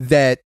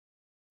that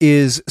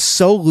is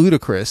so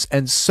ludicrous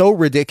and so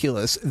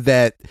ridiculous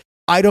that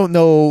I don't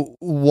know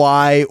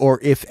why or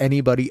if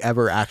anybody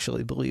ever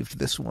actually believed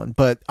this one,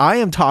 but I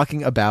am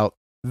talking about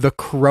the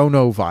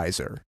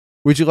Chronovisor.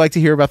 Would you like to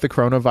hear about the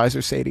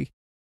Chronovisor, Sadie?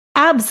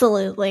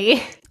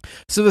 Absolutely.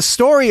 So the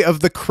story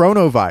of the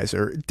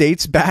Chronovisor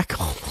dates back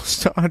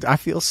almost, I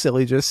feel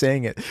silly just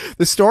saying it.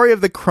 The story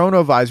of the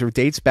Chronovisor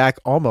dates back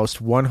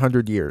almost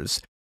 100 years.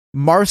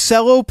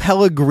 Marcello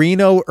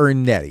Pellegrino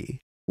Ernetti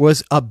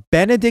was a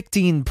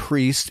Benedictine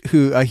priest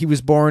who he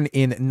was born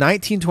in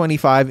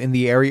 1925 in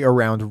the area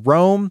around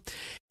Rome.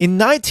 In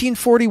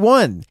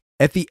 1941,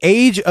 at the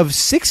age of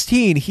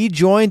 16, he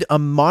joined a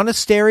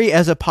monastery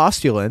as a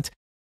postulant,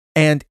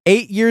 and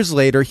 8 years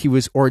later, he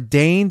was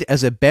ordained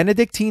as a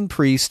Benedictine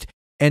priest,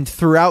 and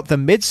throughout the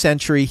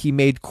mid-century, he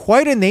made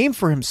quite a name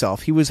for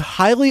himself. He was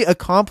highly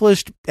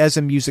accomplished as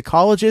a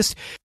musicologist,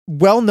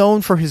 well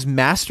known for his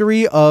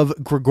mastery of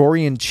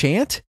Gregorian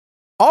chant.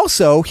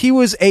 Also, he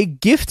was a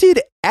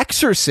gifted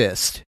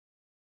exorcist.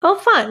 Oh,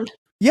 fun.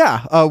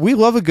 Yeah, we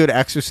love a good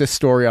exorcist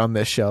story on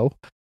this show,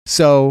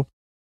 so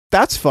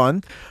that's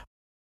fun.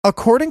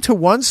 According to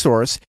one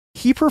source,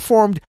 he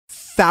performed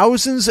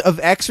thousands of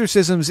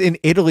exorcisms in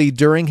Italy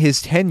during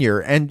his tenure,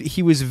 and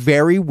he was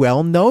very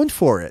well known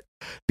for it.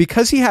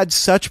 Because he had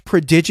such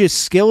prodigious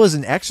skill as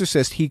an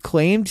exorcist, he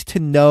claimed to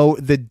know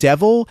the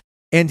devil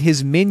and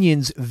his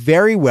minions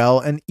very well,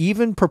 and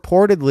even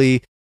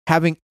purportedly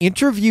having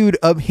interviewed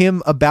of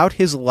him about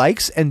his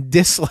likes and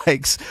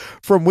dislikes,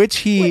 from which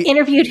he... Wait,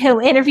 interviewed who?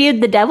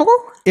 Interviewed the devil?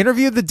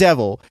 Interviewed the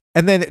devil,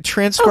 and then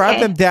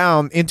transcribed them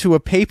down into a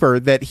paper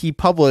that he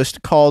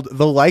published called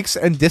The Likes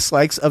and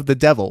Dislikes of the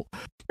Devil.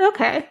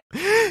 Okay.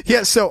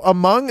 Yeah, so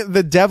among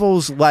the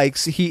devil's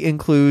likes, he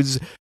includes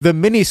the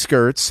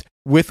miniskirts,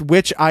 with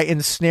which I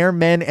ensnare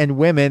men and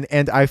women,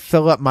 and I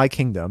fill up my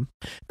kingdom.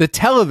 The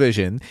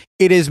television,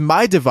 it is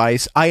my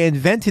device. I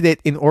invented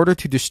it in order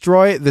to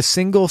destroy the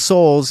single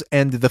souls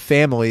and the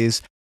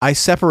families. I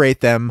separate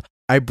them.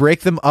 I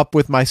break them up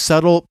with my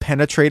subtle,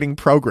 penetrating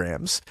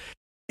programs.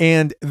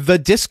 And the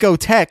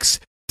discotheques,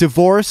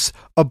 divorce,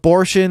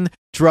 abortion,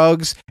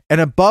 drugs,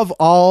 and above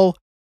all,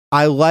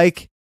 I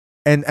like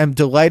and am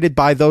delighted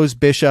by those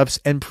bishops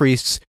and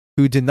priests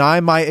who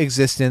deny my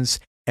existence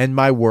and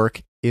my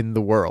work in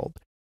the world.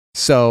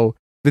 So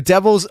the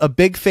devil's a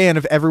big fan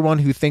of everyone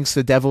who thinks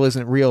the devil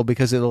isn't real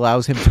because it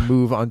allows him to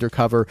move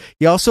undercover.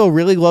 He also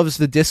really loves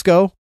the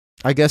disco.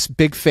 I guess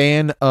big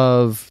fan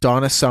of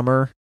Donna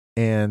Summer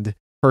and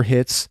her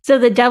hits. So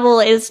the devil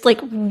is like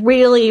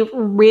really,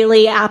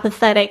 really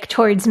apathetic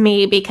towards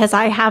me because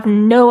I have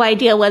no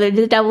idea whether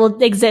the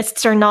devil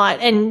exists or not,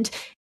 and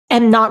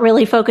am not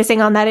really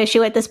focusing on that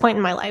issue at this point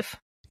in my life.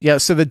 Yeah,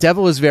 so the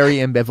devil is very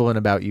ambivalent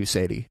about you,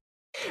 Sadie.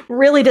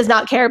 Really does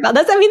not care about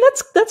that. I mean,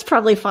 that's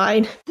probably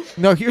fine.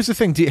 No, here's the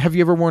thing. Have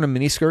you ever worn a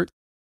miniskirt?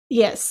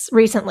 Yes,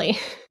 recently.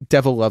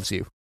 Devil loves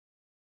you.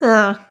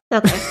 Oh,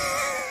 okay.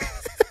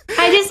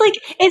 I just like,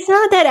 it's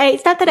not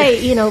that I,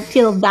 you know,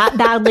 feel that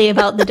badly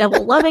about the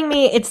devil loving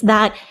me. It's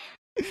that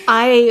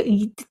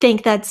I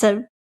think that's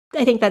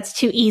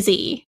too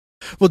easy.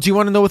 Well, do you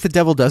want to know what the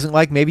devil doesn't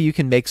like? Maybe you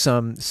can make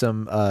some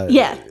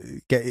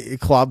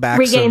claw back,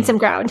 regain some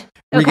ground.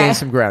 Regain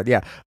some ground,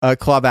 yeah.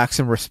 Claw back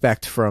some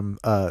respect from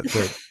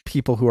the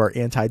people who are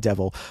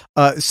anti-devil.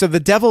 So the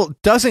devil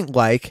doesn't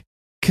like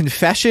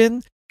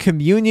confession,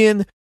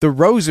 communion, the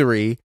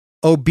rosary,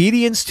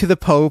 obedience to the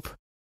Pope,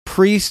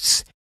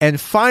 priests, and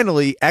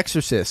finally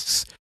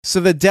exorcists. So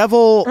the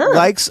devil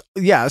likes,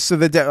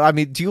 I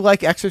mean, do you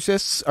like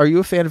exorcists? Are you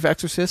a fan of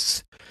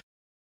exorcists?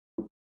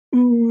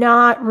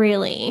 Not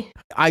really.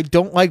 I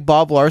don't like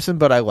Bob Larson,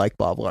 but I like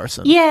Bob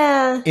Larson.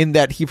 Yeah. In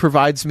that he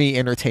provides me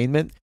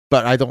entertainment,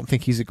 but I don't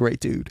think he's a great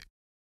dude.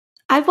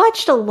 I've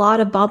watched a lot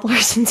of Bob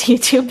Larson's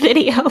YouTube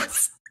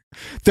videos.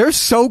 They're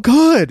so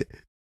good.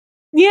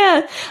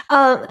 Yeah.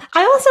 I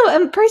also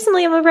am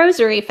personally I'm a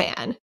rosary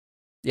fan.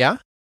 Yeah?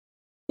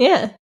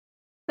 Yeah.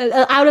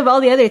 Out of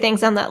all the other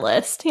things on that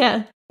list.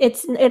 Yeah.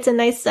 It's a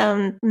nice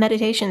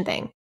meditation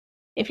thing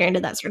if you're into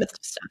that sort of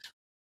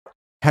stuff.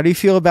 How do you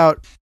feel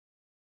about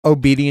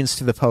obedience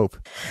to the Pope?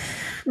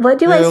 What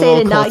do I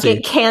say to not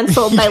get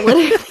canceled by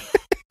literally?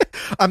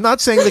 I'm not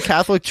saying the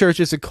Catholic Church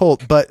is a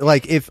cult, but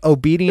like if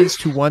obedience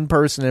to one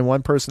person and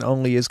one person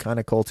only is kind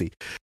of culty.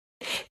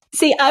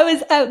 See, I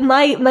was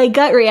my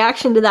gut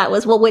reaction to that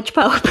was, well, which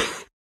Pope?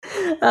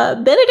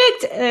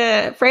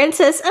 Benedict,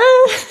 Francis.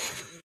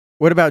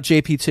 What about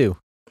JP2?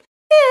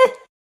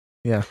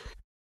 Yeah.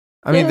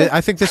 I mean, I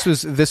think this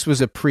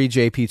was a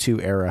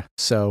pre-JP2 era,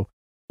 so.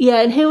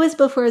 Yeah, and who was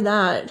before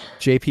that?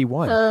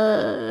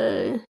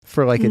 JP1.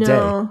 For like a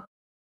day.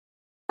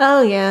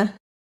 Oh, yeah.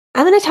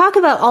 I'm going to talk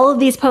about all of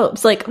these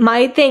popes. Like,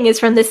 my thing is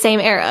from the same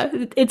era.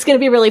 It's going to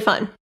be really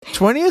fun.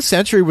 20th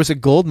century was a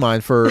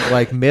goldmine for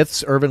like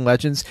myths, urban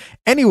legends.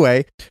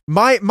 Anyway,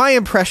 my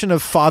impression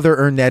of Father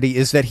Ernetti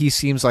is that he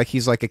seems like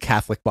he's like a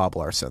Catholic Bob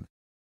Larson.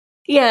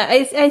 Yeah,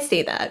 I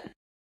see that.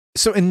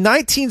 So in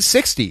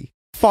 1960,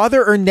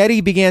 Father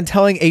Ernetti began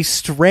telling a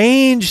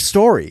strange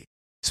story.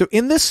 So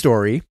in this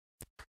story,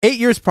 8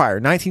 years prior,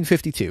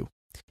 1952,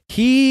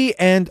 he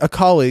and a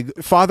colleague,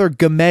 Father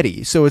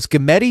Gametti, so it's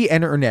Gametti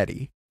and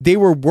Ernetti, they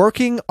were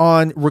working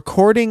on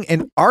recording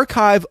an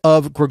archive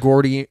of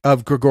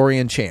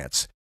Gregorian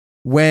chants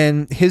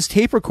when his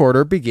tape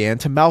recorder began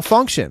to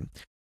malfunction.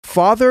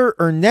 Father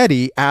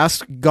Ernetti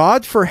asked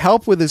God for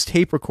help with his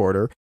tape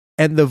recorder,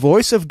 and the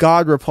voice of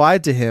God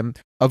replied to him,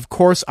 "Of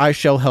course I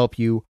shall help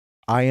you.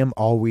 I am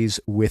always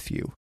with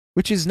you."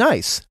 Which is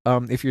nice.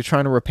 If you're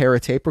trying to repair a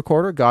tape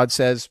recorder, God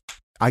says,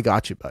 "I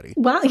got you, buddy."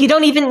 Well, you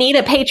don't even need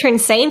a patron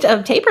saint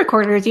of tape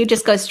recorders. You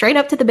just go straight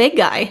up to the big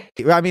guy.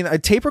 I mean,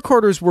 tape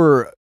recorders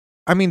were...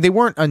 I mean, they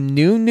weren't a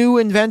new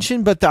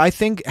invention, but I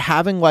think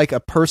having like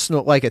a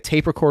personal, like a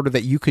tape recorder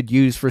that you could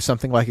use for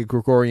something like a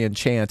Gregorian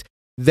chant,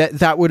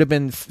 that would have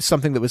been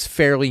something that was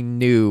fairly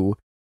new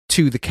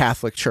to the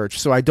Catholic Church.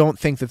 So I don't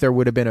think that there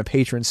would have been a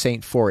patron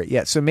saint for it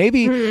yet. So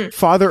maybe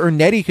Father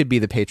Ernetti could be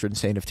the patron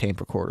saint of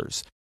tape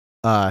recorders.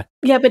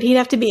 Yeah, but he'd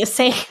have to be a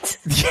saint.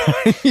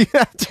 Yeah, you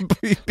have to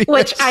be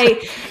Which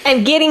I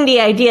am getting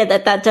the idea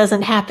that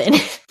doesn't happen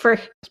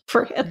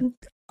for him.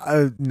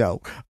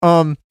 No.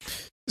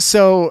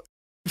 So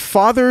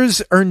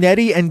Fathers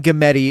Ernetti and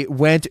Gametti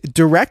went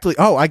directly.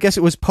 Oh, I guess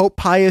it was Pope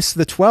Pius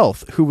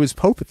XII who was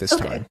Pope at this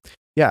time.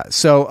 Yeah.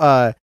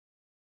 So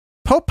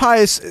Pope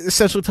Pius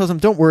essentially tells him,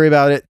 "Don't worry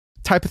about it.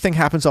 Type of thing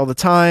happens all the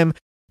time.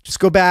 Just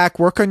go back,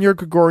 work on your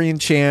Gregorian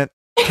chant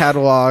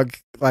catalog.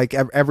 Like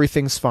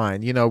everything's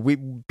fine. You know,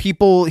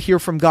 people hear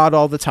from God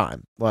all the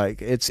time.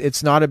 Like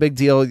it's not a big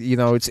deal. You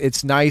know,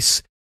 it's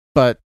nice,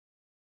 but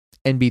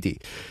NBD."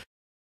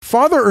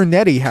 Father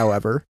Ernetti,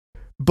 however,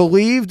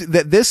 believed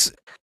that this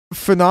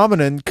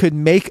phenomenon could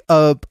make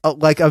a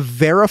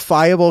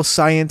verifiable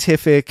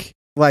scientific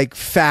like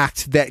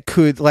fact that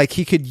could like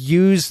he could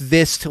use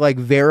this to like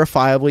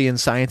verifiably and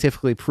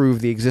scientifically prove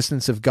the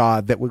existence of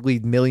God that would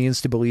lead millions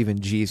to believe in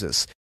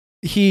Jesus.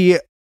 He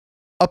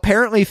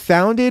apparently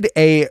founded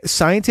a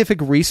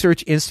scientific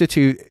research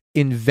institute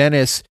in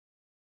Venice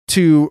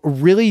to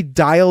really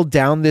dial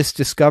down this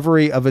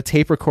discovery of a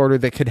tape recorder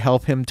that could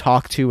help him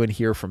talk to and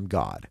hear from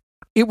God.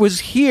 It was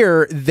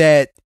here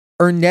that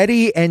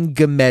Ernetti and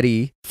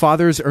Gametti,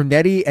 Fathers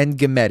Ernetti and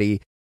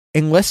Gametti,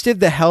 enlisted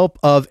the help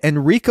of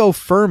Enrico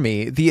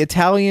Fermi, the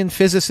Italian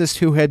physicist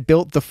who had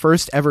built the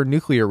first ever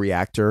nuclear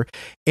reactor,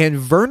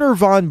 and Werner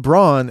von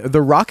Braun,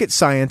 the rocket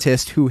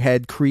scientist who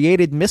had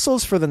created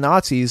missiles for the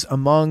Nazis,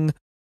 among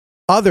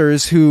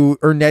others who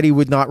Ernetti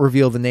would not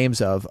reveal the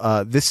names of.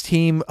 This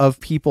team of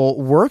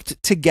people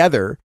worked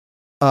together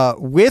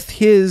with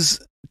his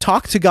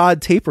Talk to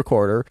God tape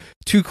recorder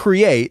to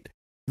create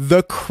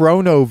the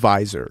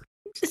Chronovisor.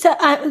 So,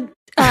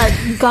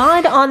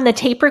 God on the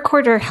tape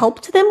recorder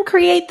helped them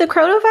create the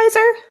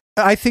Chronovisor?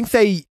 I think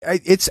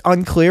it's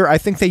unclear. I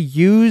think they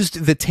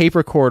used the tape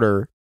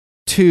recorder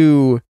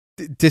to,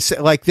 this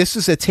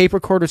is a tape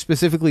recorder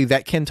specifically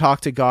that can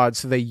talk to God.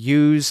 So they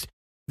used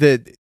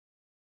the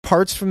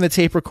parts from the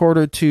tape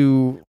recorder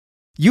to,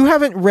 you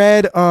haven't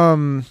read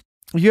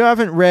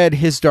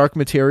His Dark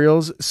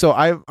Materials. So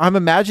I'm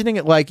imagining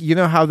it like, you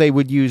know how they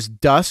would use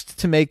dust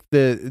to make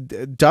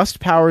dust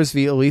powers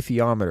the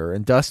alethiometer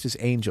and dust is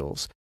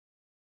angels.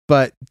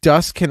 But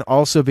dust can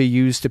also be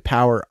used to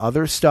power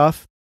other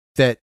stuff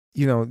that,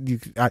 you know,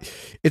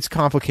 it's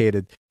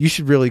complicated. You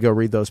should really go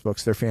read those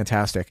books. They're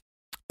fantastic.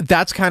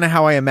 That's kind of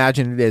how I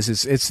imagine it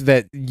is. It's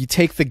that you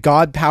take the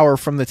God power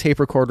from the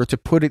tape recorder to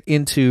put it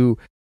into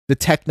the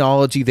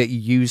technology that you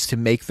use to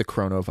make the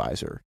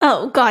Chronovisor.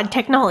 Oh, God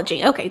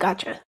technology. Okay,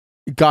 gotcha.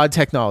 God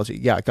technology.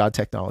 Yeah, God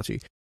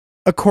technology.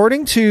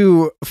 According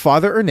to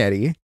Father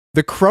Ernetti,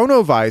 the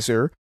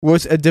Chronovisor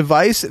was a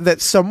device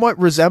that somewhat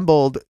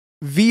resembled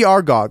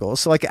VR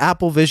goggles, like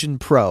Apple Vision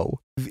Pro.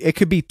 It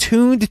could be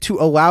tuned to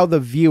allow the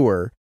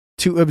viewer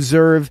to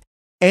observe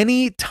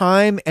any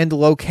time and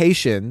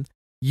location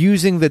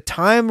using the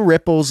time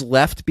ripples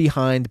left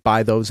behind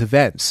by those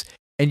events.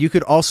 And you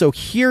could also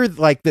hear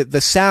like the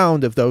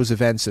sound of those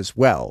events as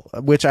well,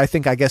 which I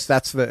guess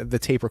that's the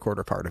tape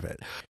recorder part of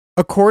it.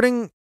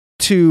 According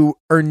to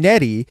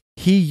Ernetti,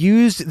 he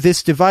used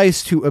this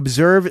device to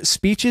observe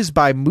speeches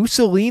by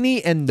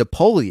Mussolini and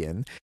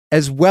Napoleon,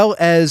 as well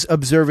as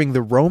observing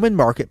the Roman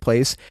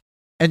marketplace.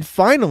 And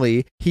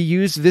finally, he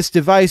used this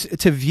device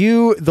to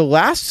view the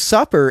Last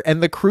Supper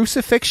and the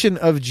crucifixion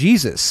of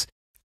Jesus.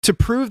 To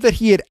prove that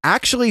he had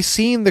actually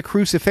seen the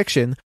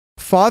crucifixion,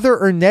 Father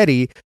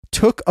Ernetti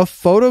took a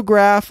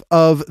photograph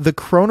of the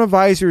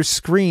Chronovisor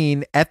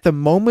screen at the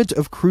moment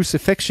of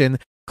crucifixion,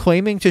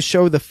 claiming to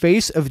show the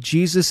face of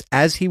Jesus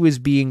as he was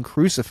being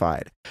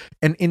crucified.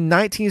 And in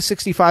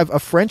 1965, a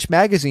French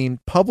magazine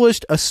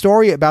published a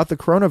story about the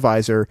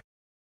Chronovisor,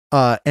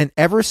 and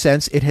ever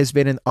since it has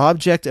been an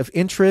object of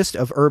interest,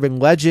 of urban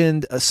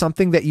legend,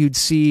 something that you'd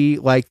see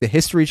like the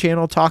History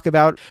Channel talk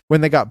about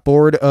when they got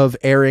bored of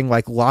airing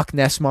like Loch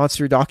Ness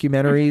Monster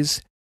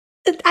documentaries.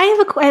 I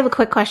have a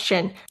quick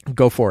question.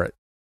 Go for it.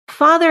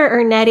 Father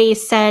Ernetti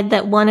said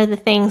that one of the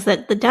things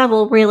that the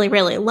devil really,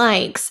 really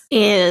likes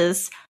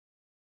is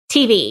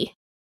TV,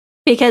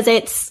 because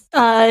it's,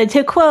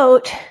 to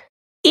quote,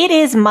 "It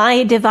is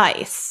my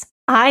device.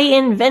 I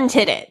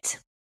invented it."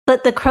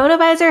 But the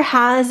Chronovisor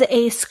has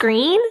a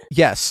screen?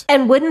 Yes.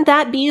 And wouldn't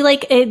that be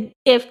like,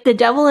 if the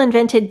devil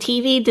invented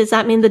TV, does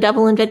that mean the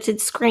devil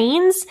invented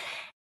screens?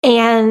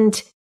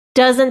 And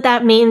doesn't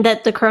that mean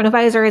that the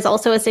Chronovisor is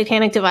also a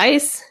satanic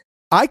device?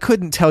 I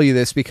couldn't tell you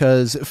this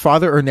because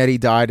Father Ernetti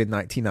died in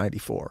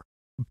 1994.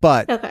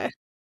 But okay,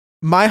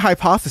 my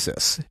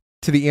hypothesis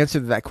to the answer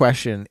to that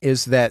question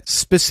is that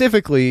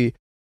specifically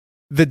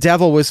the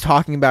devil was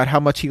talking about how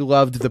much he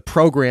loved the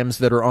programs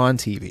that are on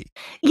TV.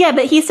 Yeah,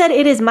 but he said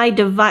it is my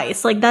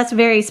device. Like, that's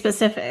very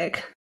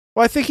specific.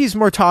 Well, I think he's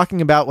more talking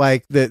about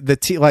like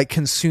like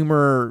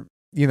consumer,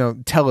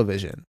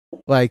 television,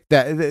 like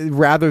that,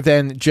 rather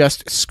than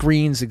just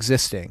screens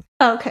existing.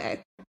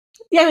 Okay.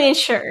 Yeah, I mean,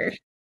 sure.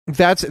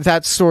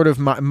 That's sort of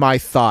my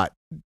thought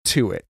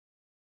to it.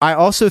 I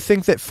also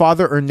think that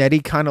Father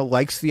Ernetti kind of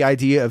likes the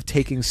idea of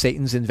taking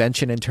Satan's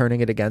invention and turning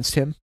it against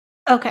him.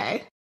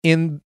 Okay.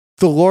 In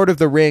The Lord of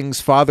the Rings,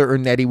 Father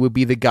Ernetti would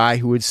be the guy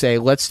who would say,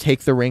 let's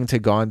take the ring to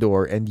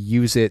Gondor and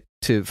use it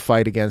to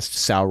fight against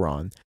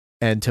Sauron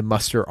and to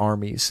muster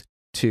armies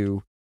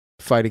to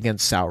fight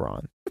against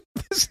Sauron.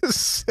 This is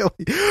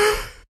silly.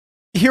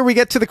 Here we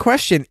get to the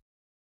question,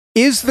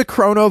 is the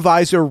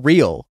Chronovisor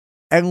real?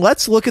 And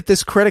let's look at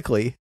this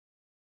critically.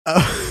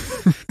 I'm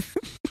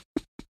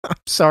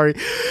sorry.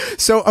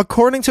 So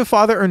according to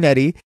Father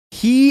Ernetti,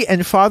 he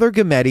and Father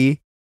Gametti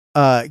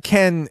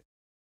can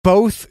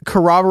both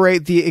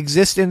corroborate the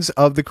existence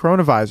of the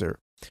Chronovisor.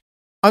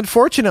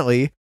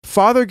 Unfortunately,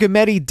 Father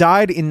Gametti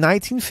died in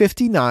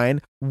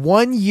 1959,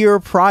 1 year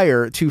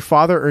prior to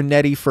Father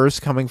Ernetti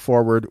first coming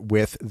forward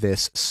with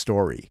this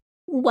story.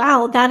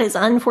 Wow, that is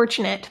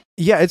unfortunate.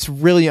 Yeah, it's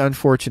really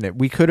unfortunate.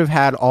 We could have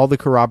had all the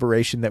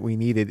corroboration that we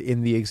needed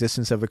in the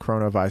existence of the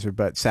Chronovisor,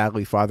 but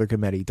sadly, Father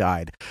Gametti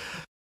died.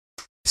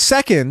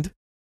 Second,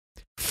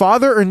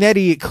 Father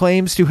Ernetti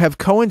claims to have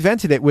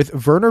co-invented it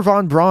with Wernher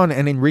von Braun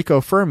and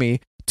Enrico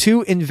Fermi,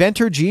 two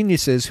inventor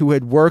geniuses who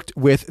had worked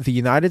with the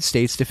United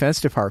States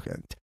Defense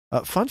Department.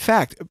 Fun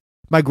fact,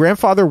 my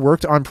grandfather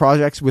worked on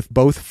projects with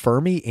both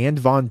Fermi and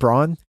von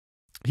Braun.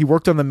 He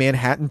worked on the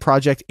Manhattan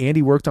Project and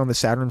he worked on the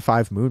Saturn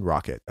V moon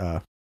rocket,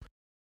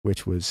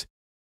 which was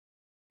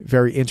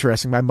very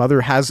interesting. My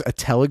mother has a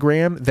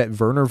telegram that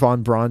Wernher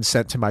von Braun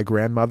sent to my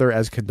grandmother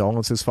as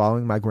condolences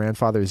following my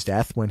grandfather's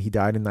death when he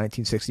died in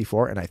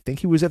 1964, and I think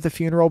he was at the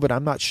funeral, but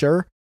I'm not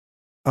sure.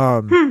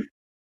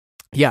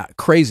 Yeah,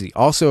 crazy.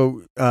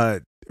 Also,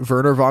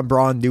 Wernher von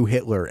Braun knew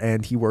Hitler,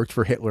 and he worked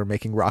for Hitler,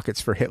 making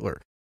rockets for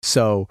Hitler.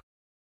 So,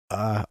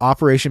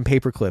 Operation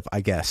Paperclip,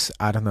 I guess.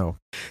 I don't know.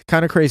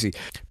 Kind of crazy.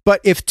 But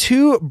if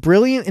two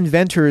brilliant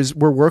inventors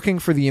were working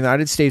for the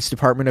United States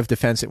Department of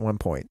Defense at one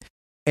point,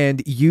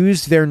 and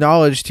used their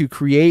knowledge to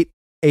create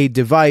a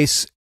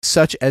device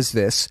such as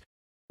this,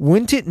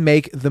 wouldn't it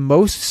make the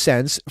most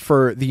sense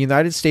for the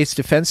United States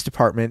Defense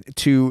Department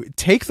to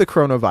take the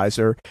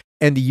Chronovisor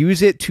and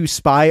use it to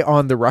spy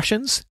on the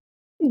Russians?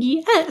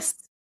 Yes.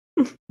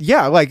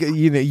 Yeah, like,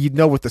 you'd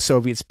know what the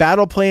Soviets'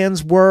 battle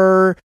plans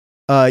were.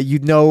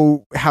 You'd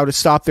know how to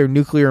stop their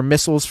nuclear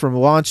missiles from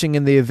launching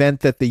in the event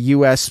that the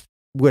U.S.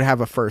 would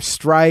have a first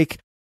strike.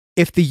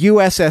 If the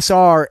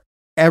USSR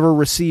ever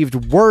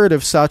received word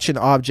of such an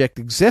object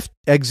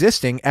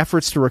existing,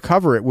 efforts to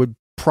recover it would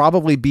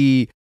probably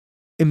be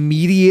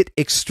immediate,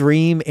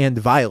 extreme, and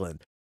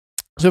violent.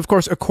 So, of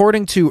course,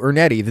 according to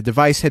Ernetti, the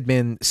device had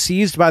been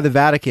seized by the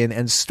Vatican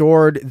and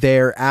stored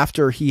there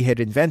after he had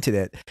invented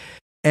it.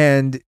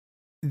 And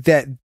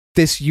that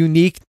this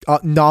unique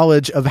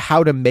knowledge of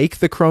how to make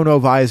the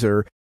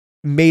Chronovisor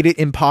made it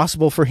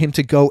impossible for him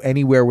to go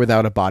anywhere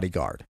without a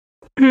bodyguard.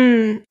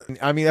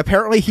 I mean,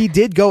 apparently he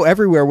did go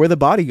everywhere with a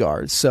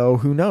bodyguard, so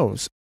who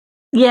knows?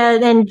 Yeah,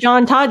 and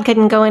John Todd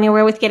couldn't go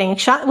anywhere without getting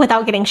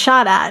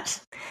shot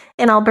at.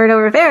 And Alberto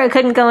Rivera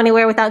couldn't go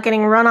anywhere without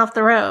getting run off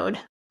the road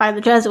by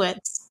the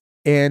Jesuits.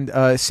 And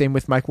same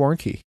with Mike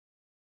Warnke.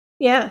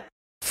 Yeah.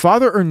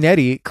 Father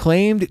Ernetti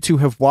claimed to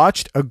have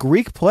watched a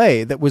Greek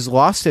play that was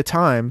lost to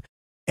time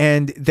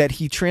and that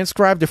he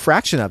transcribed a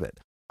fraction of it.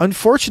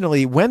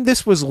 Unfortunately, when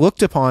this was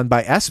looked upon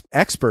by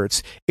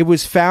experts, it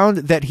was found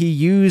that he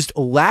used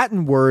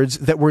Latin words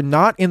that were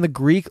not in the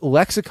Greek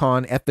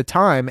lexicon at the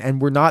time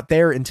and were not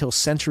there until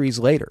centuries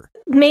later.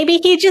 Maybe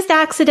he just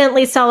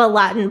accidentally saw a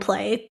Latin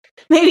play.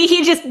 Maybe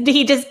he just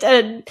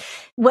had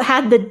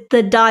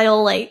the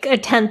dial like a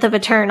tenth of a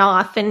turn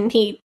off and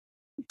he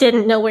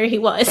didn't know where he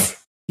was.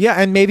 Yeah,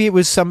 and maybe it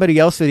was somebody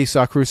else that he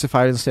saw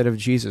crucified instead of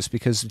Jesus,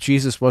 because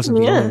Jesus wasn't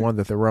the only one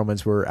that the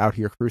Romans were out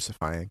here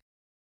crucifying.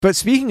 But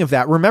speaking of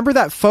that, remember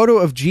that photo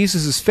of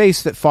Jesus'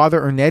 face that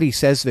Father Ernetti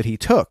says that he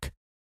took?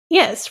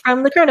 Yes,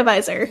 from the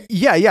Chronovisor.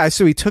 Yeah.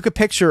 So he took a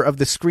picture of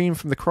the screen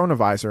from the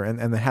Chronovisor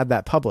and had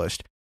that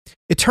published.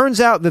 It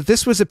turns out that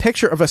this was a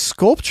picture of a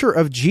sculpture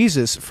of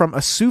Jesus from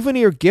a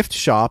souvenir gift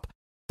shop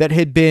that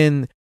had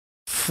been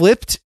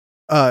flipped,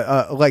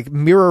 like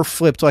mirror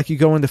flipped, like you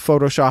go into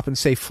Photoshop and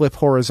say flip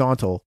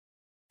horizontal,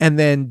 and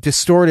then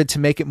distorted to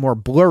make it more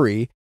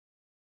blurry.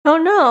 Oh,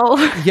 no.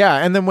 Yeah,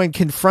 and then when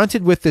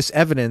confronted with this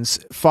evidence,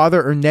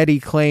 Father Ernetti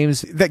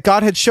claims that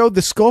God had showed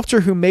the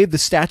sculptor who made the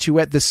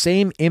statuette the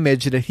same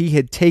image that he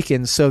had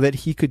taken so that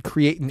he could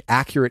create an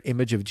accurate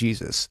image of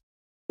Jesus.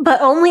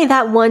 But only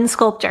that one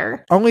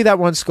sculptor. Only that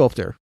one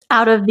sculptor.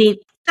 Out of the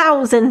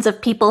thousands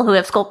of people who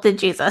have sculpted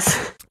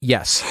Jesus.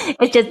 Yes.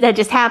 That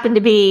just happened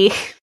to be...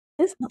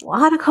 There's a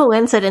lot of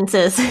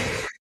coincidences.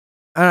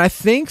 And I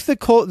think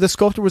the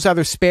sculptor was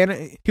either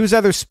Spanish. He was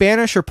either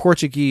Spanish or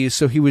Portuguese,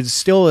 so he would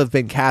still have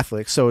been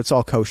Catholic. So it's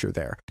all kosher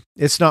there.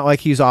 It's not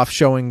like he's off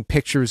showing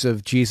pictures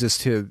of Jesus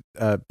to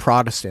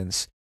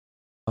Protestants.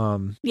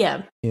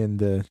 Yeah. In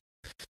the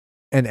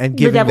and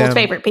giving the devil's them,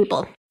 favorite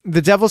people.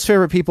 The devil's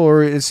favorite people,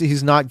 or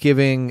he's not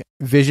giving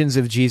visions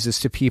of Jesus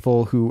to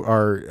people who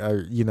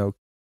are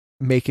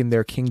making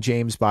their King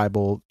James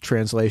Bible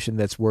translation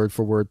that's word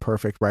for word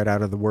perfect right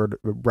out of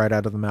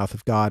the mouth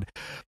of God.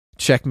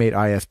 Checkmate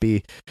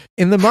IFB.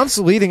 In the months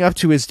leading up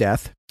to his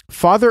death,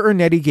 Father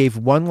Ernetti gave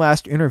one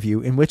last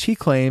interview in which he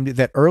claimed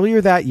that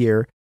earlier that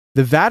year,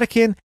 the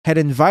Vatican had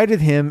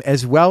invited him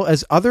as well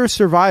as other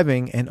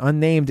surviving and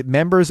unnamed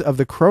members of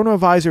the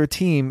Chronovisor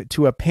team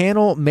to a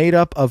panel made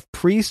up of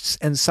priests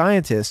and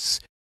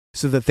scientists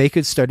so that they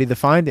could study the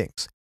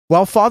findings.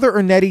 While Father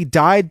Ernetti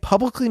died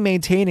publicly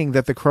maintaining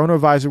that the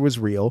Chronovisor was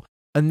real,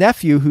 a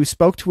nephew who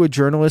spoke to a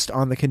journalist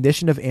on the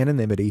condition of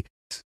anonymity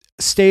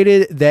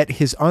stated that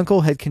his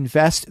uncle had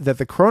confessed that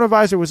the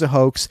Chronovisor was a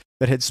hoax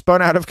that had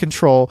spun out of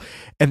control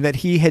and that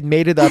he had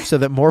made it up so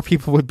that more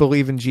people would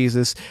believe in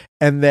Jesus,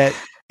 and that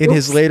in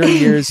his later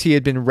years he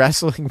had been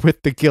wrestling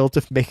with the guilt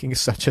of making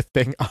such a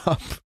thing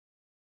up.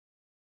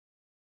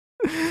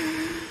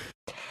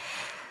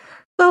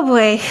 Oh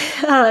boy.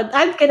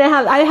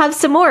 I have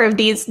some more of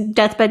these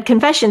deathbed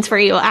confessions for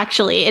you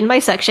actually in my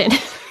section.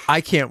 I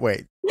can't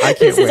wait.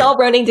 This is all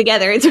running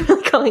together. It's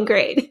really going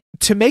great.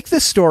 To make the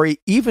story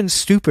even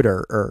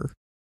stupider,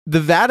 the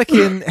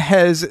Vatican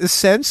has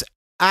since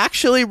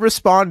actually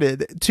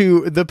responded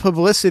to the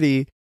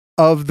publicity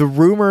of the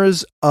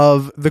rumors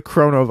of the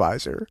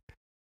Chronovisor,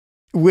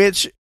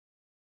 which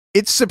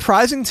it's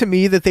surprising to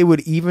me that they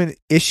would even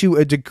issue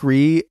a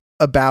decree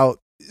about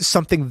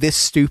something this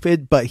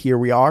stupid, but here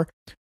we are.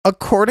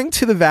 According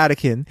to the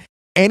Vatican,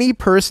 any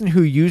person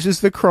who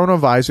uses the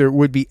Chronovisor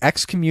would be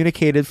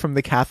excommunicated from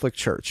the Catholic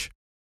Church.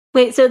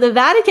 Wait, so the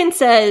Vatican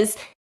says...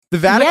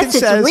 yes,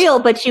 it's real,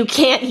 but you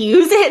can't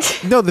use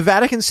it? No, the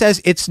Vatican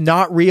says it's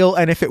not real,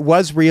 and if it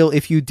was real,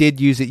 if you did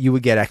use it, you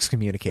would get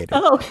excommunicated.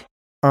 Oh.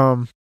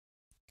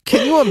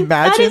 Can you imagine?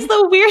 That is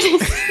the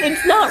weirdest.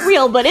 It's not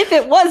real, but if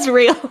it was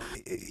real.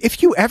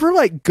 If you ever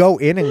go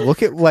in and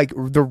look at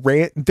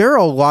there are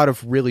a lot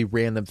of really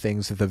random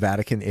things that the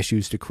Vatican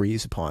issues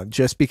decrees upon,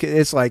 just because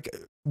it's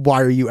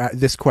why are you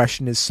this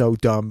question is so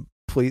dumb.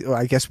 Please,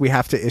 I guess we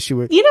have to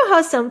issue it. You know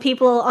how some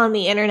people on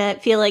the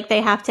internet feel like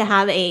they have to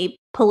have a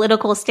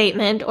political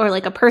statement or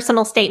a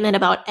personal statement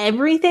about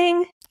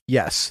everything?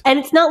 Yes. And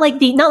it's not like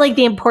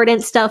the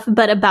important stuff,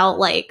 but about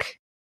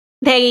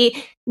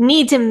they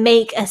need to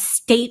make a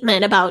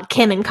statement about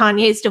Kim and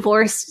Kanye's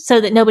divorce so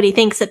that nobody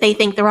thinks that they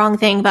think the wrong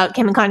thing about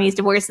Kim and Kanye's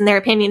divorce and their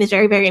opinion is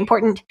very, very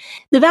important.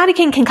 The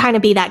Vatican can kind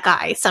of be that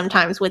guy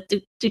sometimes with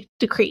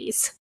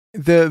decrees.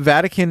 The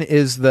Vatican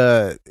is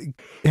the...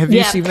 Have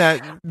you seen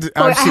that?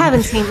 I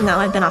haven't seen... No,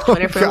 I've been off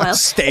Twitter for a while.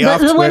 Stay off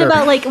Twitter. The one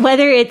about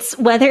whether it's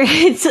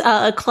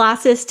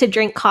classes to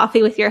drink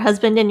coffee with your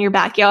husband in your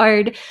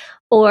backyard,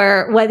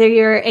 or whether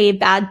you're a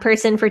bad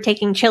person for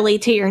taking chili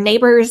to your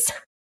neighbors.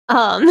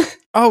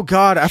 Oh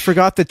God, I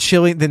forgot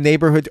the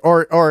neighborhood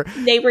or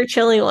neighbor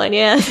chili one.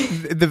 Yeah.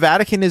 The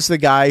Vatican is the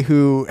guy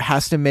who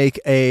has to make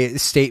a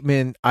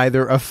statement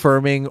either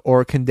affirming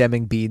or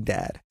condemning Bean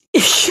Dad.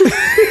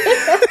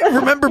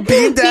 Remember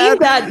Bean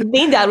Dad?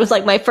 Bean Dad was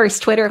like my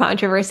first Twitter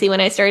controversy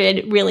when I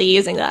started really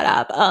using that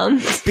app.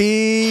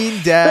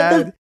 Bean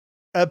Dad,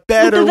 a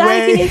better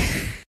way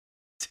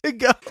to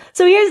go.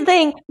 So here's the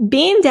thing.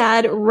 Bean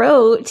Dad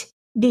wrote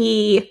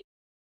the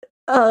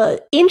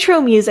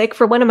intro music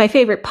for one of my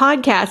favorite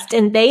podcasts,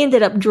 and they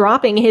ended up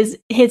dropping his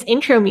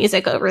intro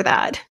music over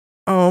that.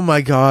 Oh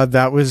my God,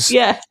 that was...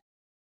 Yeah.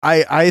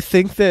 I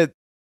think that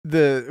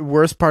the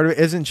worst part of it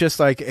isn't just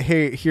like,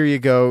 hey, here you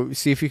go,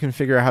 see if you can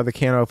figure out how the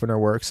can opener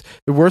works.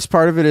 The worst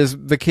part of it is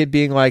the kid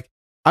being like,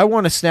 I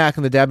want a snack,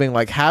 and the dad being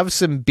like, have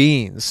some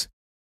beans.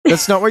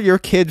 That's not what your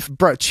kid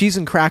brought. Cheese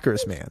and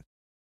crackers, man.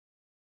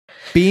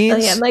 Beans?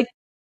 Oh, yeah,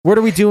 what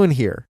are we doing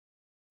here?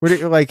 What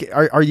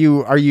are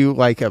you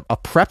like a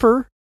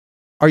prepper?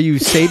 Are you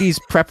Sadie's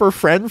prepper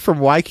friend from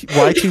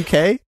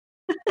Y2K?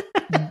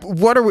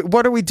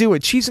 What are we doing?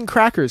 Cheese and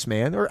crackers,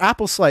 man, or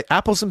apples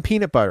and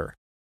peanut butter.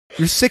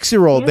 Your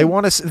 6-year-old,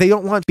 they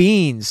don't want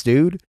beans,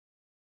 dude.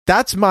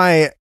 That's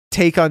my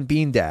take on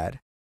Bean Dad.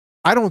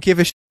 I don't give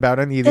a shit about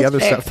any of the other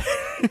stuff.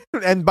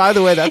 And by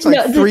the way, that's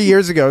like 3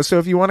 years ago. So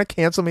if you want to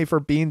cancel me for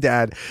Bean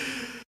Dad,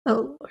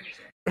 oh,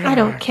 I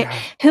don't care. God.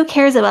 Who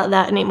cares about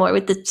that anymore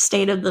with the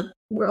state of the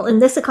world in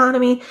this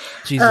economy?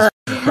 Jesus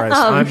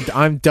Christ.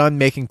 I'm done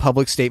making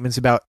public statements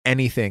about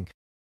anything.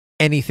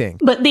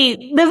 But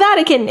the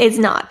Vatican is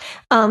not,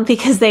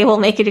 because they will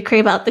make a decree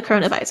about the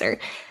Chronovisor.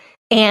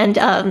 And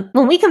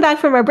when we come back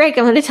from our break,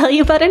 I'm going to tell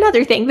you about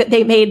another thing that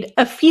they made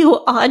a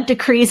few odd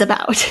decrees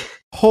about.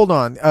 Hold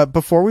on.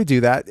 Before we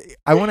do that,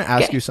 I want to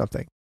ask you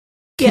something.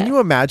 Can you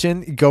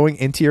imagine going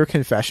into your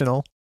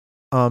confessional?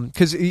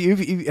 Because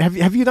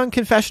have you done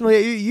confessional?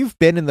 You've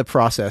been in the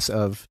process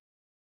of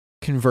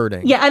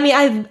converting. Yeah, I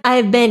mean,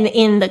 I've been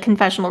in the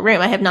confessional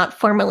room. I have not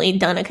formally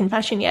done a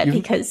confession yet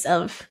because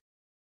of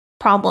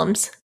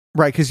problems.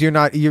 Right, because you're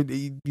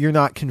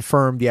not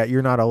confirmed yet.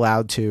 You're not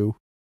allowed to.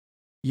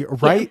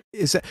 Right?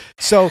 Yeah. Is that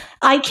so?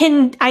 I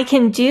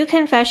can do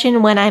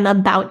confession when I'm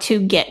about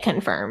to get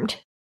confirmed.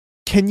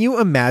 Can you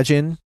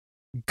imagine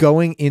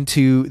going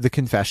into the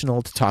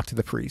confessional to talk to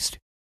the priest?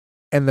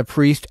 And the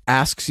priest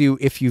asks you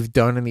if you've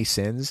done any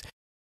sins,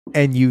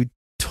 and you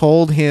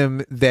told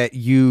him that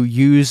you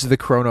use the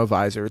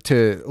Chronovisor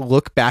to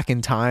look back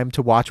in time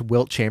to watch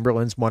Wilt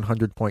Chamberlain's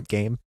 100-point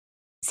game.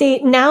 See,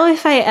 now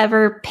if I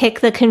ever pick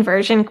the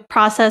conversion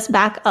process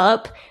back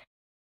up,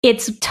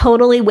 it's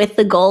totally with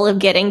the goal of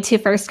getting to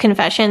first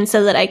confession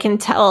so that I can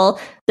tell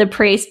the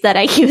priest that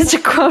I used a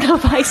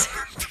Chronovisor.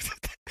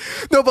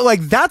 No, but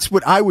like, that's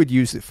what I would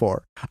use it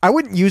for. I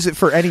wouldn't use it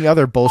for any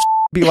other bullshit.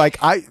 Be like,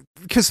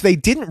 because they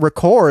didn't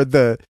record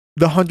the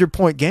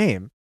 100-point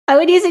game. I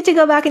would use it to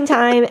go back in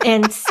time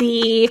and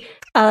see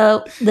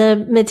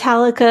the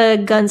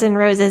Metallica Guns N'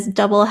 Roses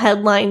double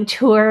headline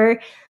tour.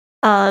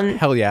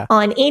 Hell yeah.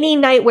 On any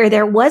night where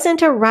there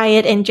wasn't a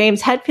riot and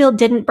James Hetfield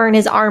didn't burn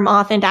his arm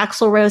off and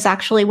Axl Rose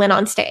actually went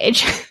on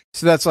stage.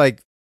 So that's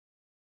like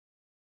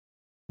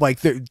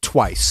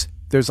twice.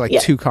 There's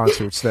two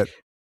concerts that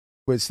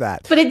was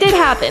that. But it did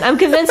happen. I'm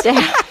convinced it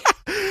happened.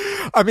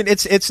 I mean,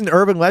 it's an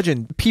urban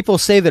legend. People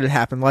say that it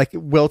happened, like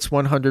Wilt's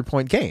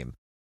 100-point game.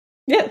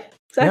 Yeah,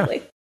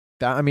 exactly.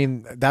 Yeah. I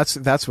mean,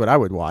 that's what I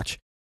would watch.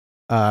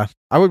 I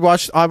would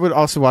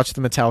also watch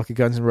the Metallica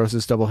Guns N'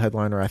 Roses double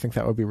headliner. I think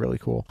that would be really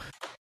cool.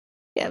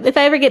 Yeah, if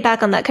I ever get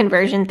back on that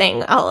conversion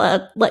thing,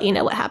 I'll let you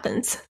know what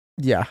happens.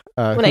 Yeah.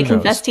 When I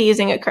confess to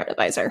using a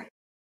Chronovisor.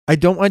 I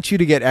don't want you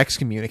to get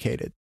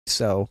excommunicated.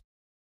 So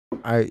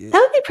that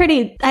would be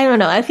pretty, I don't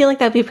know. I feel like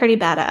that'd be pretty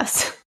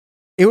badass.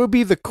 It would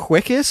be the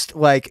quickest,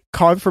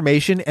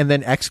 confirmation and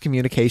then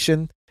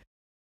excommunication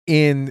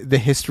in the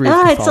history of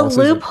Catholicism. It's a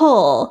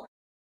loophole.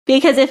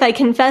 Because if I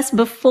confess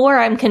before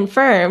I'm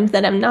confirmed,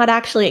 then I'm not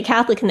actually a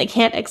Catholic and they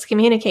can't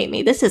excommunicate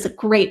me. This is a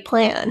great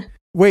plan.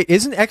 Wait,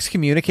 isn't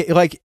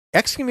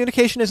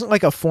excommunication isn't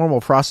like a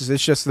formal process.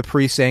 It's just the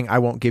priest saying, I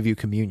won't give you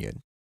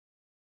communion.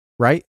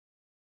 Right?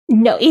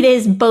 No, it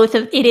is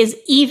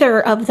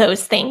either of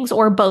those things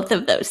or both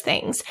of those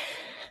things.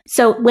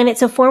 So when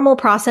it's a formal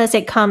process,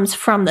 it comes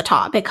from the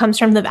top. It comes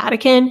from the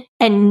Vatican,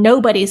 and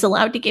nobody's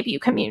allowed to give you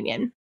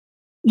communion.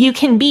 You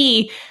can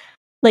be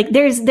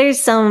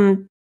there's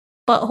some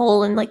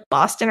butthole in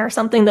Boston or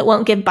something that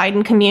won't give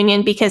Biden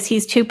communion because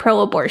he's too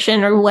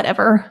pro-abortion or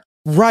whatever.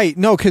 Right.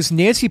 No, because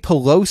Nancy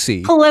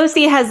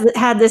Pelosi has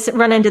had this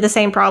run into the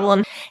same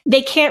problem.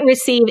 They can't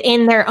receive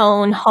in their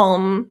own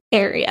home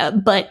area,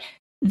 but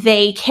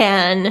they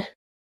can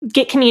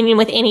get communion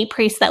with any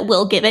priest that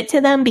will give it to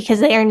them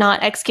because they are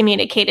not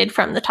excommunicated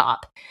from the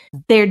top.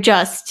 They're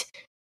just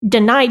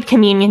denied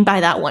communion by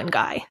that one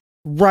guy.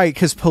 Right,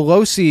 because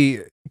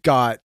Pelosi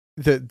got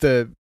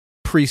the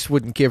priest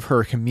wouldn't give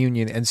her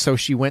communion, and so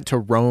she went to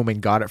Rome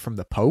and got it from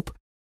the Pope,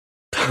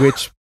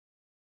 which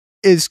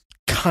is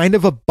kind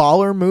of a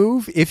baller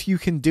move if you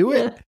can do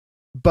it.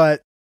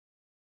 but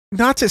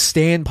not to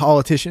stan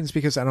politicians,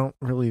 because I'm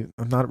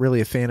not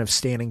really a fan of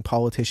standing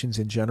politicians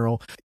in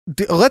general.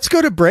 Let's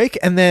go to break,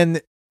 and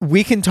then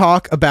we can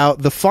talk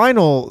about the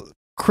final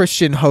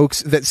Christian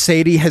hoax that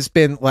Sadie has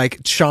been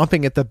like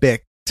chomping at the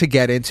bit to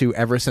get into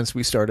ever since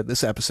we started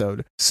this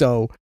episode.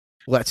 So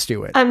let's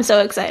do it. I'm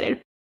so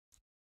excited.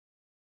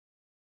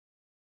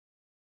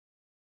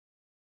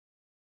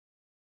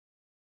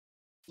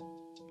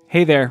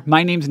 Hey there,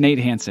 my name's Nate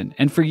Hansen,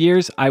 and for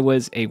years I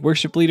was a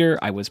worship leader.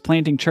 I was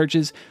planting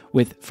churches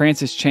with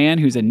Francis Chan,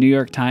 who's a New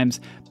York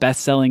Times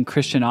best-selling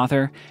Christian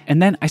author,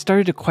 and then I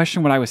started to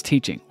question what I was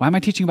teaching. Why am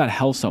I teaching about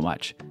hell so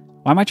much?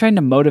 Why am I trying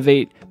to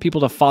motivate people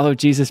to follow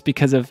Jesus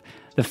because of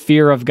the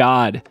fear of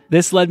God?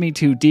 This led me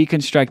to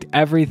deconstruct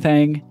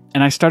everything,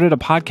 and I started a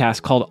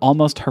podcast called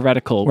Almost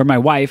Heretical, where my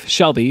wife,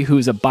 Shelby,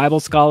 who's a Bible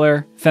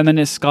scholar,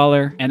 feminist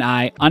scholar, and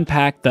I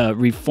unpack the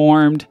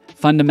reformed,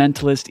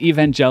 fundamentalist,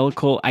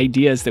 evangelical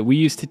ideas that we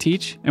used to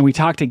teach, and we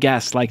talk to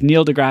guests like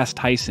Neil deGrasse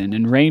Tyson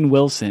and Rainn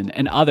Wilson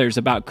and others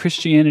about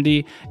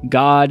Christianity,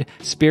 God,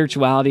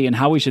 spirituality, and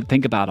how we should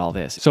think about all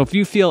this. So if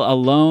you feel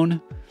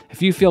alone,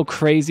 if you feel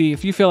crazy,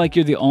 if you feel like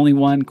you're the only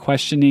one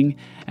questioning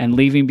and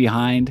leaving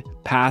behind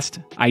past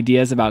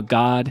ideas about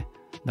God,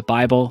 the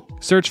Bible,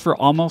 search for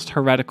Almost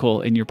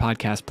Heretical in your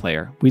podcast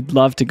player. We'd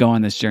love to go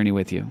on this journey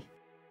with you.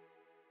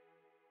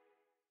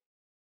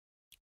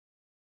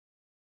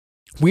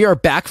 We are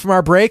back from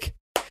our break.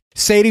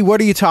 Sadie, what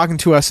are you talking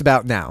to us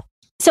about now?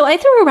 So I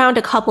threw around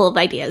a couple of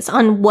ideas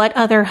on what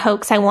other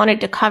hoax I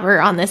wanted to cover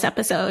on this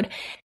episode.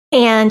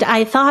 And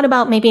I thought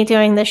about maybe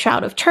doing the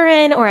Shroud of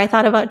Turin, or I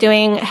thought about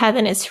doing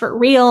Heaven is for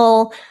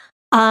Real.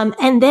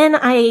 And then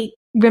I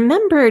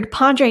remembered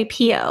Padre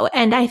Pio,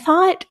 and I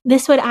thought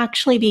this would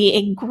actually be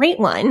a great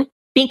one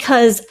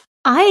because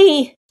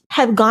I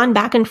have gone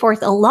back and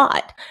forth a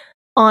lot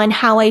on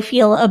how I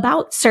feel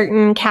about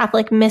certain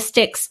Catholic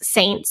mystics,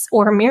 saints,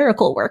 or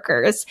miracle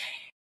workers.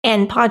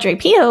 And Padre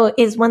Pio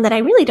is one that I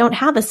really don't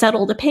have a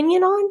settled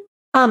opinion on.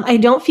 I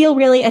don't feel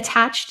really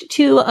attached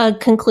to a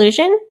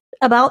conclusion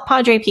about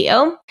Padre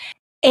Pio.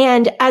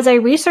 And as I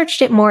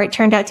researched it more, it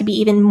turned out to be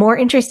even more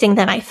interesting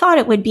than I thought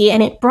it would be.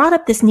 And it brought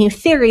up this new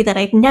theory that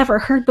I'd never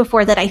heard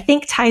before that I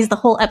think ties the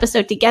whole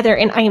episode together.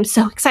 And I am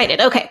so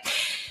excited. Okay.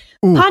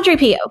 Ooh. Padre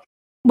Pio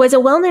was a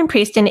well-known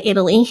priest in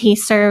Italy. He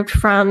served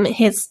from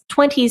his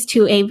 20s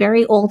to a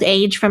very old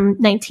age from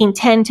 1910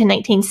 to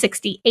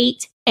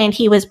 1968. And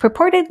he was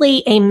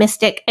purportedly a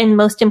mystic and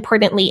most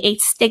importantly, a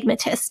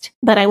stigmatist.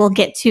 But I will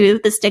get to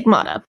the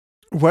stigmata.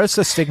 What's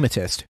a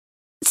stigmatist?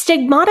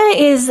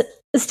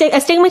 A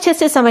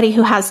stigmatist is somebody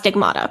who has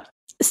stigmata.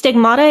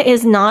 Stigmata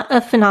is not a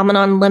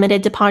phenomenon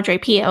limited to Padre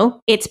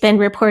Pio. It's been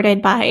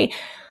reported by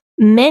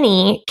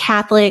many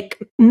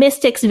Catholic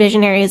mystics,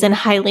 visionaries, and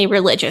highly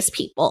religious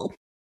people.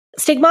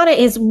 Stigmata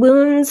is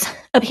wounds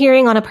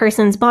appearing on a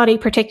person's body,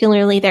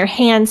 particularly their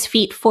hands,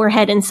 feet,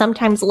 forehead, and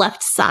sometimes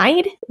left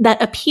side,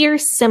 that appear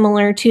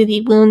similar to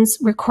the wounds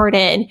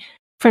recorded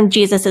from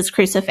Jesus's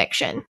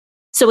crucifixion.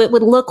 So it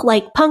would look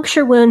like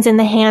puncture wounds in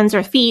the hands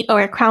or feet,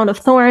 or a crown of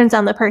thorns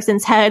on the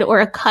person's head, or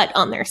a cut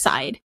on their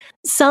side.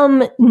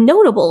 Some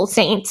notable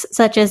saints,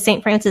 such as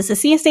St. Francis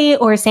Assisi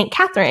or St.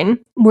 Catherine,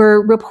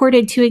 were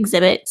reported to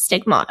exhibit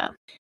stigmata.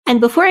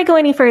 And before I go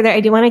any further, I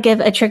do want to give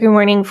a trigger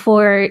warning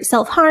for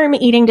self-harm,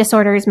 eating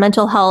disorders,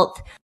 mental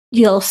health.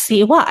 You'll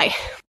see why.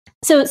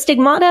 So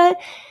stigmata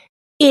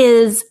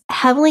is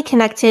heavily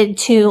connected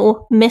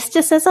to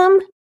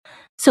mysticism.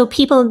 So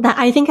people that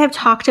I think I've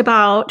talked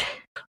about,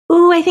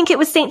 I think it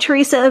was St.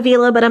 Teresa of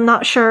Avila, but I'm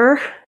not sure,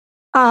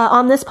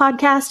 on this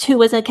podcast, who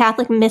was a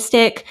Catholic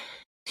mystic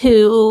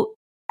who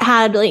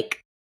had like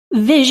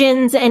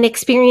visions and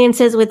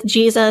experiences with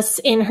Jesus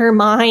in her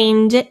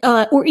mind,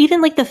 or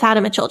even like the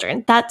Fatima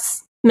children.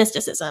 That's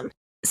mysticism.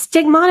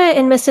 Stigmata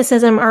and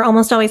mysticism are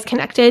almost always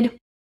connected,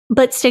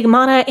 but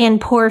stigmata and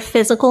poor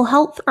physical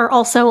health are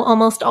also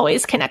almost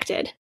always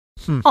connected.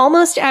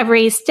 Almost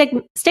every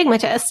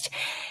stigmatist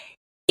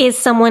is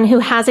someone who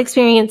has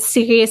experienced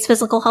serious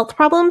physical health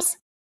problems,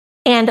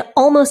 and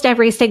almost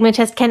every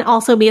stigmatist can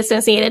also be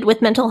associated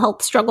with mental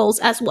health struggles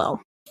as well.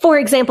 For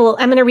example,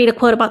 I'm going to read a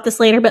quote about this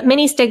later, but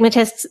many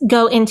stigmatists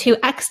go into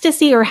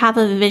ecstasy or have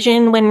a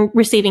vision when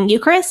receiving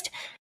Eucharist,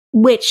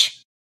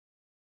 which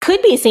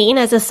could be seen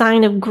as a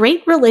sign of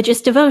great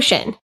religious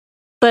devotion,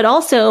 but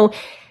also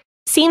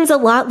seems a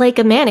lot like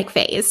a manic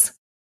phase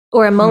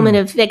or a moment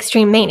of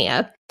extreme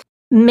mania.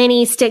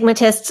 Many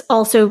stigmatists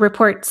also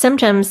report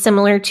symptoms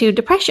similar to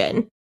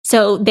depression.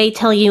 So they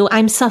tell you,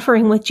 I'm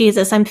suffering with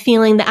Jesus, I'm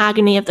feeling the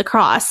agony of the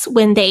cross,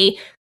 when they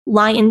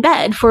lie in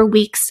bed for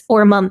weeks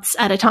or months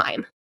at a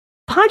time.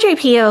 Padre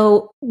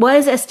Pio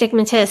was a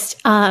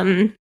stigmatist.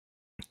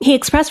 He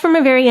expressed from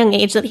a very young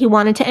age that he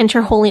wanted to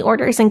enter holy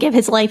orders and give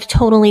his life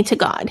totally to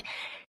God.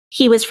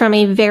 He was from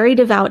a very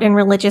devout and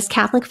religious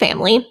Catholic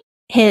family.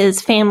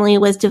 His family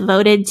was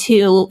devoted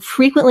to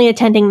frequently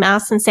attending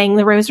Mass and saying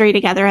the Rosary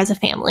together as a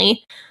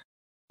family.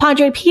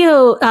 Padre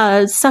Pio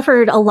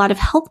suffered a lot of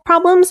health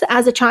problems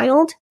as a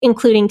child,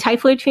 including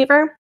typhoid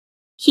fever.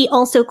 he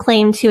also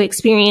claimed to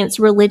experience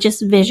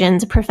religious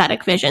visions,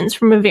 prophetic visions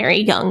from a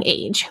very young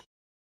age.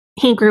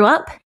 He grew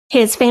up.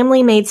 His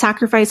family made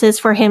sacrifices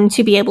for him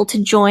to be able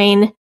to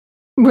join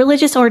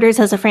religious orders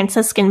as a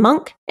Franciscan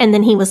monk, and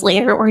then he was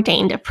later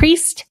ordained a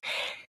priest.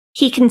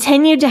 He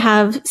continued to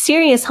have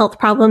serious health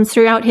problems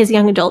throughout his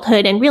young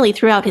adulthood and really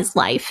throughout his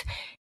life,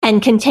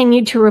 and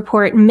continued to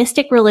report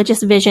mystic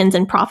religious visions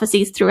and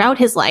prophecies throughout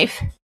his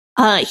life.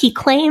 He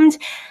claimed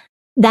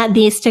that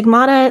the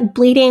stigmata,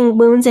 bleeding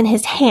wounds in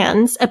his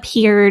hands,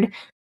 appeared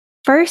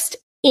first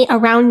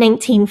around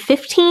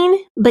 1915,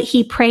 but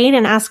he prayed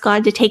and asked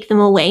God to take them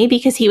away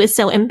because he was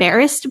so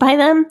embarrassed by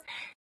them.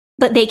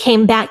 But they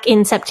came back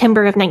in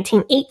September of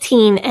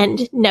 1918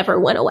 and never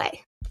went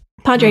away.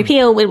 Padre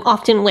Pio would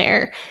often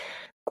wear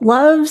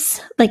gloves,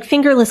 like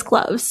fingerless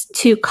gloves,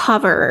 to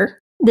cover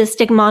the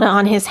stigmata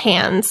on his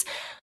hands.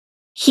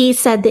 He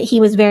said that he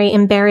was very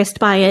embarrassed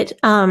by it.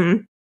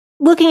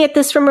 Looking at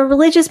this from a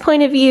religious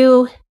point of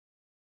view,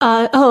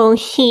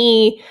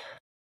 he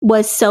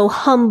was so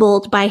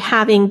humbled by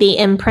having the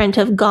imprint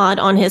of God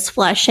on his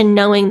flesh and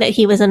knowing that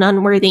he was an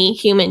unworthy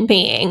human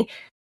being,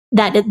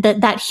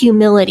 that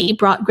humility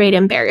brought great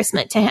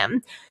embarrassment to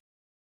him.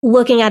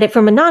 Looking at it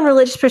from a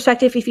non-religious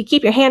perspective, if you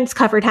keep your hands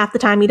covered half the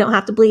time, you don't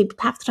have to bleed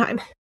half the time.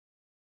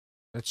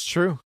 That's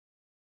true.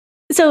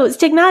 So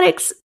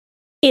stigmatics,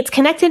 it's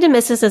connected to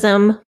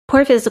mysticism,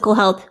 poor physical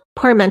health,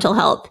 poor mental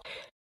health.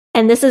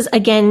 And this is,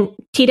 again,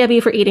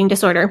 TW for eating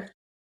disorder.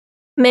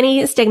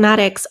 Many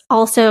stigmatics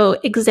also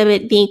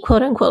exhibit the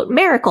quote-unquote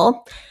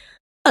miracle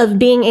of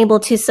being able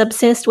to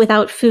subsist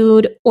without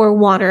food or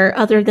water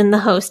other than the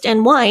host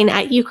and wine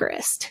at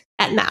Eucharist,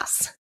 at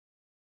Mass.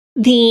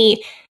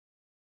 The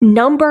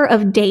number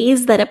of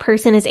days that a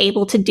person is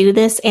able to do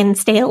this and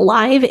stay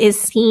alive is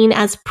seen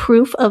as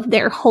proof of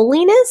their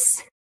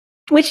holiness,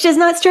 which does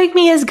not strike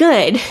me as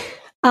good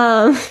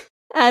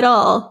at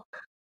all.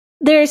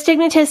 There are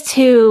stigmatists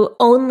who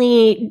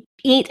only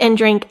eat and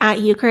drink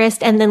at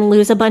Eucharist and then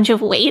lose a bunch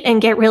of weight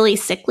and get really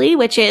sickly,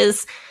 which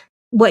is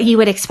what you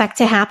would expect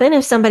to happen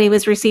if somebody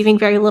was receiving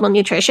very little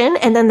nutrition.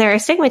 And then there are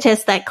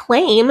stigmatists that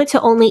claim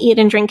to only eat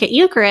and drink at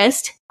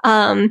Eucharist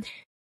and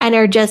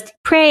are just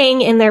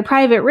praying in their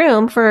private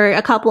room for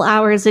a couple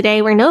hours a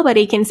day where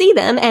nobody can see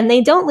them, and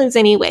they don't lose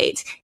any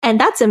weight. And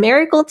that's a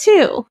miracle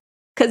too,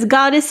 because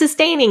God is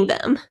sustaining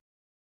them.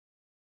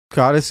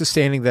 God is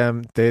sustaining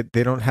them. They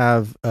don't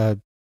have a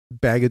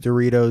bag of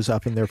Doritos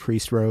up in their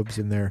priest robes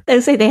and their.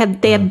 I say they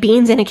have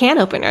beans in a can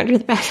opener under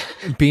the bed.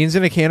 Beans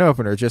in a can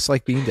opener, just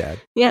like Bean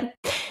Dad. Yeah.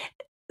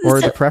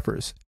 Or the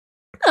preppers.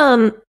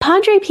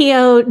 Padre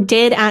Pio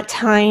did at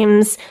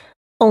times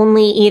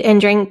only eat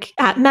and drink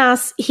at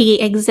Mass.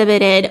 He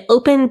exhibited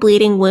open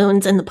bleeding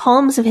wounds in the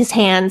palms of his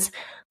hands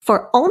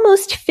for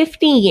almost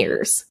 50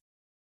 years.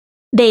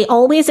 They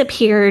always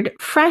appeared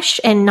fresh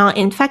and not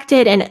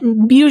infected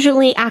and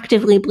usually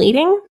actively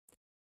bleeding.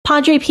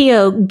 Padre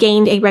Pio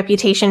gained a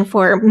reputation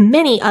for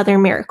many other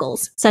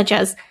miracles, such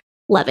as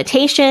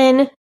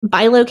levitation,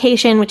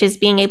 bilocation, which is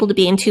being able to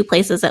be in two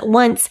places at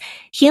once,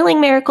 healing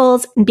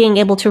miracles, being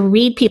able to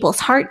read people's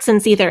hearts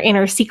and see their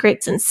inner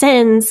secrets and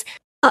sins.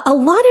 A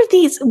lot of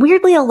these,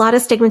 weirdly, a lot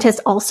of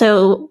stigmatists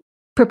also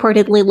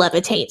purportedly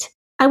levitate.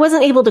 I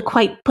wasn't able to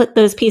quite put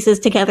those pieces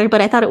together, but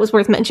I thought it was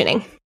worth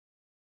mentioning.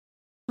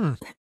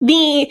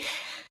 The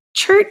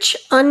church,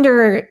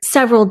 under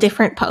several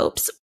different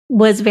popes,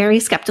 was very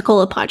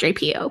skeptical of Padre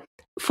Pio.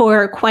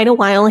 For quite a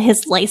while,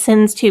 his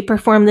license to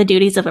perform the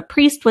duties of a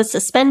priest was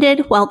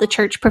suspended while the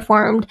church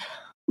performed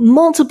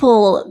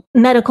multiple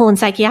medical and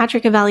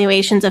psychiatric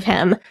evaluations of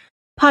him.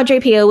 Padre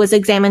Pio was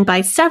examined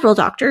by several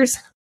doctors.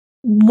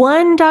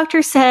 One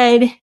doctor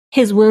said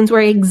his wounds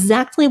were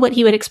exactly what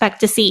he would expect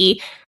to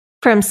see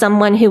from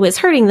someone who was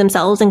hurting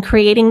themselves and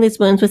creating these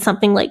wounds with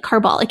something like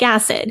carbolic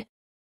acid,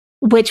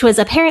 which was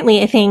apparently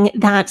a thing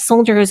that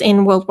soldiers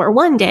in World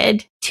War I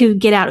did to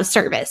get out of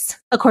service,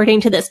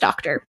 according to this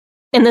doctor.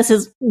 And this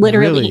is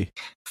literally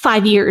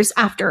 5 years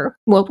after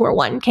World War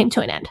I came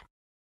to an end.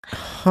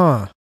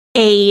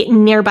 A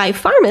nearby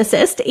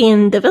pharmacist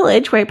in the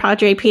village where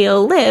Padre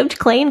Pio lived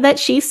claimed that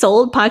she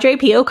sold Padre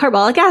Pio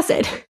carbolic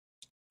acid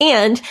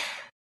and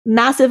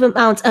massive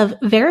amounts of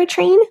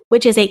Veratrine,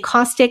 which is a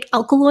caustic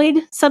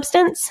alkaloid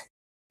substance.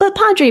 But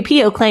Padre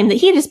Pio claimed that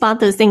he just bought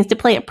those things to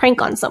play a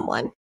prank on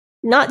someone,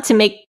 not to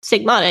make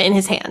stigmata in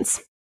his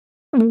hands.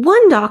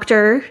 One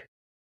doctor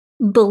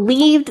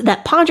believed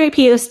that Padre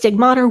Pio's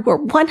stigmata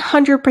were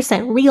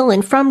 100% real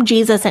and from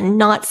Jesus and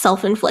not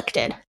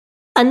self-inflicted.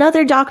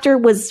 Another doctor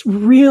was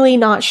really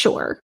not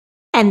sure.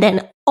 And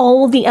then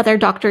all the other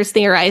doctors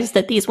theorized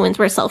that these wounds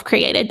were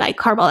self-created by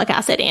carbolic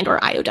acid and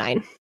or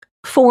iodine.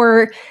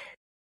 For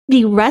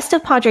the rest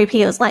of Padre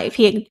Pio's life,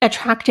 he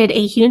attracted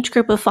a huge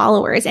group of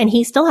followers, and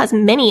he still has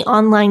many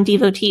online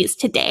devotees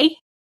today.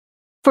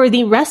 For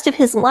the rest of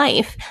his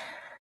life,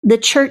 the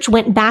church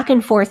went back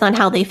and forth on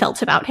how they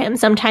felt about him,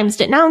 sometimes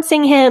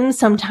denouncing him,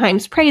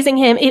 sometimes praising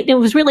him. It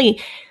was really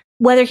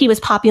whether he was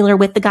popular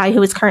with the guy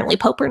who is currently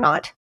pope or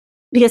not,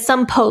 because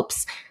some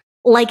popes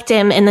liked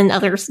him and then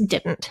others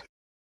didn't.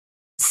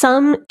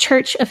 some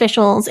church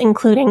officials,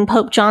 including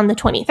Pope John the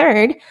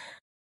 23rd,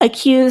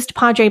 accused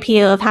Padre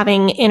Pio of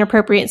having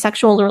inappropriate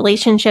sexual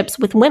relationships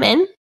with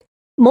women.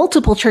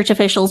 Multiple church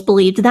officials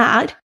believed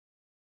that.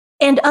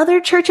 And other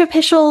church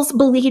officials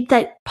believed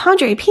that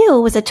Padre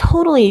Pio was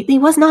he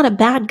was not a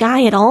bad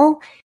guy at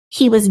all.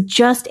 He was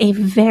just a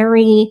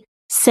very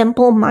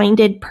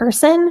simple-minded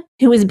person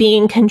who was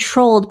being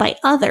controlled by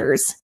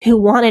others who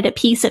wanted a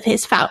piece of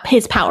his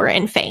power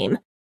and fame.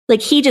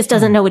 Like, he just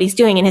doesn't know what he's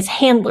doing, and his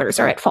handlers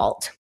are at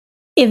fault.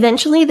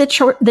 Eventually,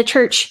 the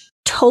church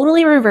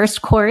totally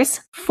reversed course,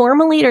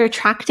 formally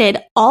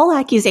retracted all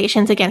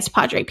accusations against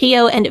Padre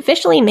Pio, and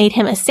officially made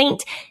him a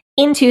saint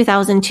in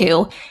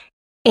 2002.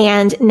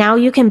 And now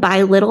you can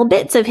buy little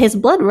bits of his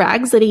blood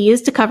rags that he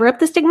used to cover up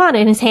the stigmata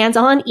in his hands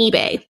on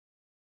eBay,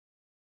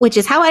 which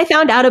is how I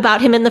found out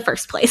about him in the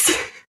first place.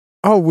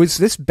 Oh, was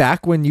this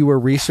back when you were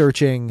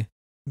researching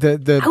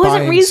the I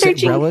wasn't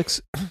researching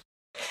relics?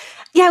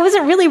 Yeah, I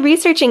wasn't really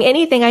researching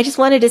anything. I just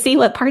wanted to see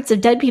what parts of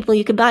dead people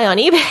you could buy on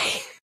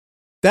eBay.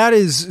 That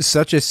is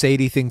such a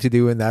Sadie thing to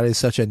do, and that is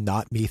such a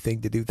not me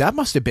thing to do. That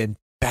must have been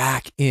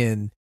back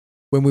in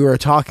when we were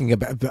talking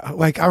about,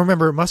 like, I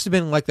remember it must have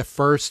been like the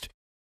first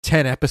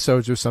 10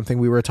 episodes or something.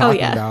 We were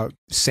talking about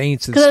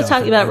saints and stuff. Because I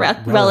was talking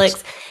about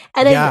relics.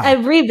 And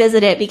I've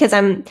revisited it because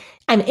I'm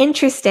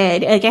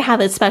interested. Like, I have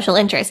a special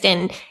interest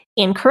in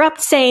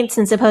corrupt saints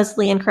and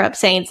supposedly incorrupt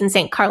saints, and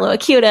Saint Carlo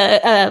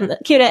Acuta,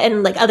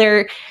 and like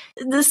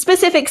the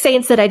specific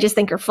saints that I just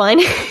think are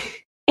fun.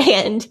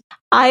 And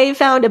I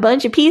found a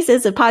bunch of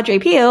pieces of Padre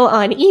Pio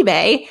on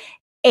eBay,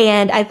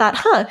 and I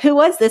thought, who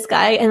was this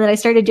guy? And then I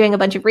started doing a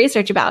bunch of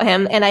research about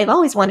him, and I've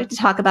always wanted to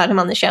talk about him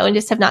on the show and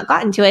just have not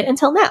gotten to it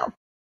until now.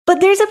 But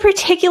there's a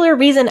particular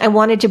reason I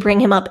wanted to bring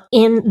him up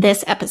in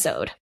this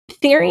episode.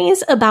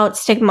 Theories about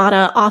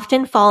stigmata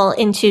often fall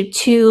into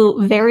two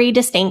very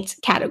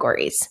distinct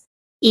categories.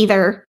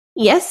 Either,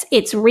 yes,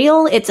 it's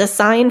real, it's a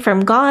sign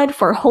from God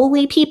for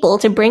holy people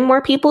to bring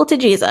more people to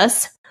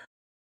Jesus,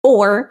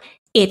 or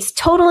it's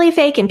totally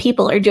fake and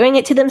people are doing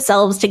it to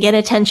themselves to get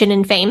attention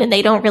and fame and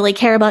they don't really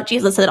care about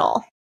Jesus at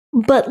all.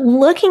 But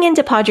looking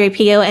into Padre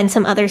Pio and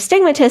some other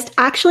stigmatists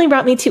actually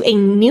brought me to a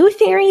new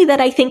theory that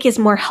I think is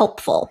more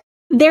helpful.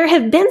 There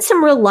have been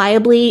some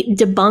reliably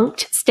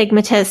debunked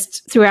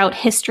stigmatists throughout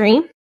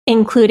history,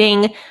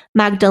 including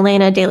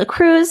Magdalena de la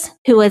Cruz,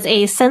 who was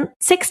a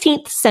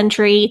 16th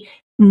century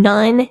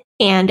nun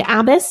and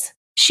abbess.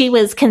 She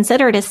was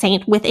considered a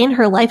saint within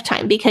her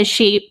lifetime because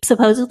she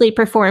supposedly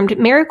performed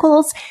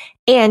miracles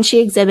and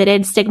she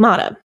exhibited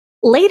stigmata.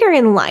 Later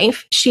in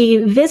life, she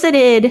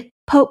visited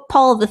Pope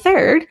Paul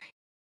III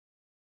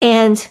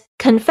and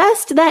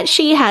confessed that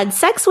she had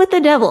sex with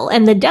the devil,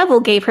 and the devil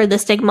gave her the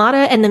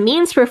stigmata and the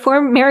means to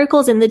perform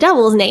miracles in the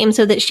devil's name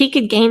so that she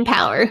could gain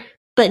power.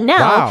 But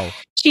now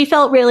she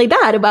felt really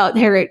bad about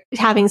her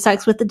having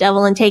sex with the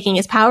devil and taking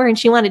his power, and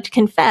she wanted to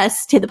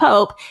confess to the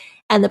Pope,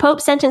 and the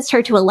Pope sentenced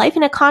her to a life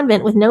in a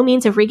convent with no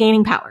means of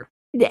regaining power.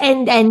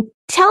 And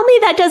tell me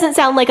that doesn't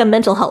sound like a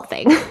mental health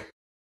thing.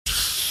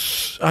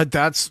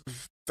 That's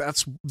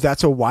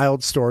a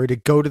wild story, to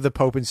go to the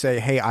Pope and say,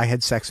 hey, I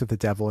had sex with the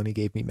devil and he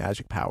gave me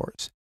magic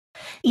powers.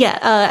 Yeah,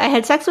 I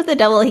had sex with the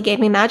devil, he gave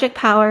me magic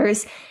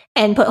powers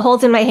and put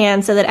holes in my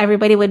hands so that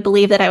everybody would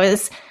believe that I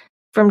was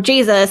from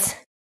Jesus,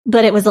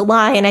 but it was a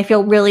lie and I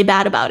feel really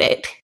bad about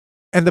it.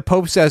 And the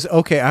Pope says,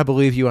 okay, I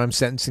believe you, I'm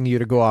sentencing you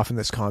to go off in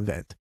this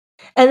convent.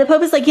 And the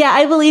Pope is like, yeah,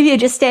 I believe you,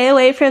 just stay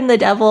away from the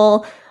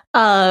devil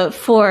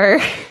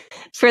for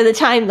the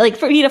time, like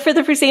for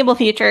the foreseeable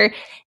future,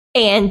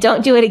 and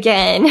don't do it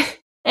again,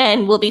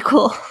 and we'll be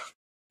cool.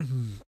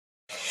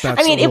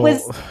 I mean, it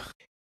was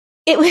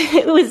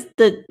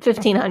the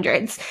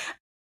 1500s,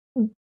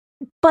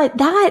 but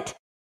that,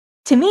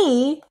 to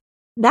me,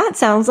 that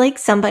sounds like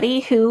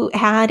somebody who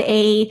had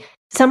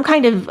some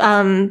kind of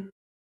an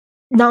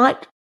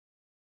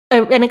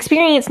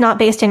experience not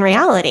based in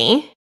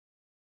reality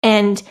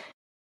and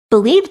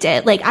believed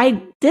it. Like,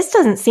 this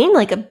doesn't seem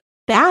like a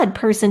bad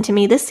person to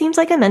me. This seems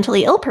like a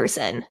mentally ill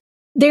person.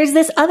 There's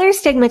this other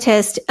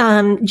stigmatist,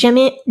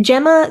 Gemma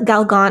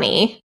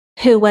Galgani,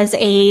 who was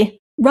a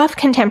rough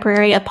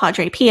contemporary of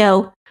Padre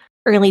Pio,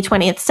 early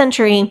 20th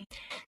century.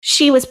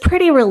 She was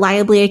pretty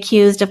reliably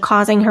accused of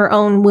causing her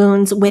own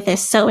wounds with a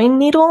sewing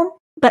needle,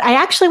 but I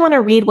actually want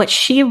to read what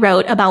she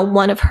wrote about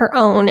one of her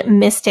own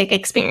mystic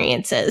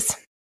experiences.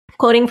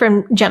 Quoting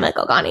from Gemma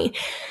Galgani,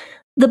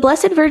 "The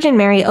Blessed Virgin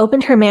Mary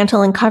opened her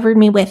mantle and covered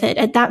me with it.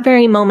 At that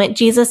very moment,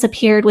 Jesus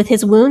appeared with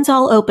his wounds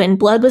all open.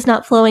 Blood was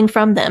not flowing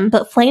from them,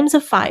 but flames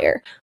of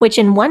fire, which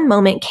in one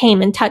moment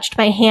came and touched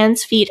my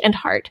hands, feet, and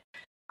heart.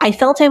 I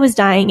felt I was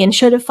dying and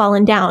should have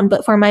fallen down,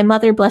 but for my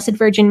mother, Blessed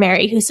Virgin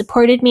Mary, who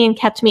supported me and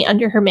kept me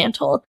under her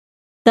mantle.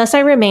 Thus I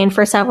remained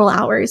for several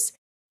hours.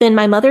 Then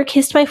my mother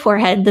kissed my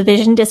forehead, the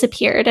vision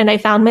disappeared, and I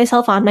found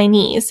myself on my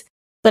knees.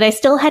 But I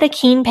still had a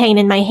keen pain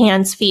in my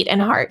hands, feet,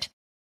 and heart.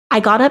 I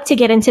got up to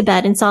get into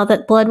bed and saw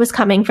that blood was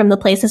coming from the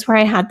places where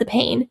I had the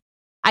pain.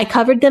 I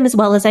covered them as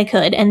well as I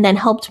could, and then,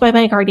 helped by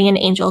my guardian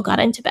angel, got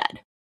into bed."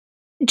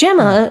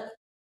 Gemma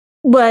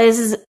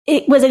was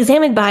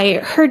examined by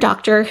her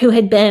doctor, who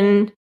had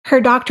been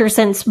her doctor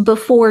since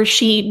before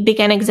she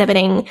began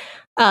exhibiting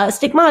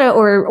stigmata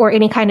or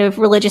any kind of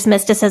religious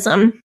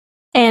mysticism.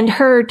 And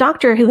her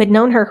doctor, who had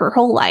known her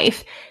whole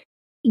life,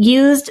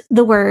 used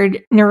the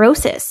word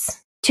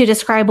neurosis to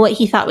describe what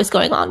he thought was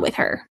going on with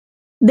her.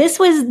 This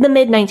was the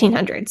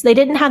mid-1900s. They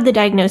didn't have the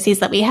diagnoses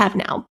that we have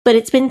now, but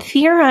it's been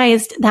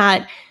theorized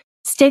that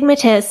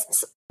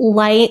stigmatists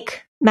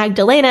like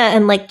Magdalena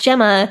and like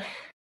Gemma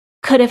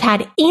could have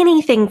had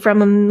anything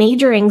from a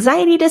major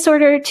anxiety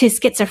disorder to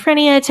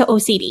schizophrenia to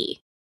OCD.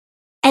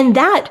 And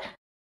that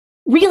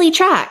really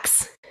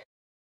tracks.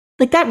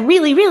 Like, that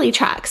really, really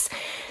tracks.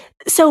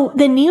 So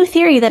the new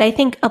theory that I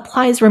think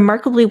applies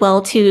remarkably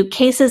well to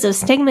cases of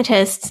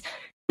stigmatists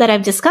that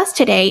I've discussed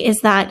today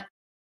is that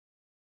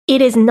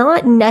it is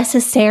not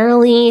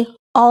necessarily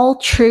all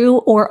true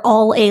or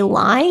all a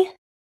lie.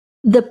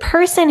 The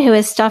person who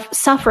is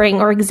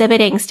suffering or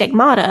exhibiting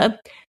stigmata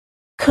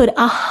could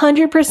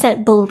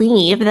 100%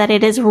 believe that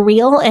it is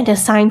real and a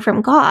sign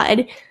from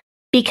God,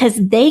 because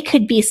they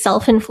could be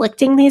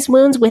self-inflicting these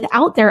wounds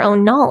without their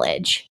own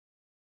knowledge.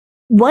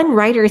 One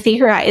writer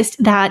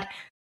theorized that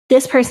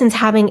this person's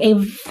having a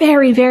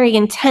very, very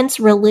intense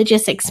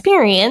religious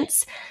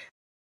experience.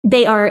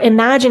 They are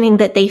imagining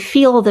that they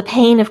feel the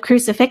pain of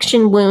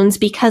crucifixion wounds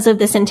because of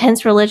this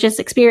intense religious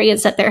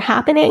experience that they're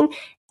having.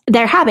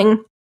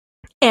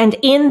 And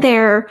in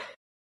their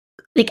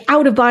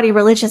out-of-body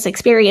religious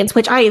experience,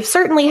 which I have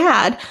certainly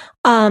had,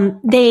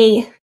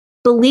 they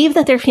believe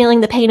that they're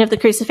feeling the pain of the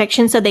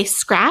crucifixion, so they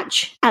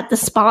scratch at the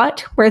spot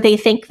where they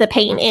think the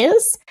pain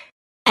is,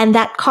 and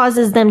that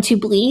causes them to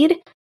bleed.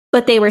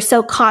 But they were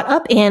so caught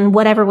up in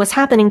whatever was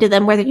happening to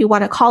them, whether you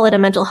want to call it a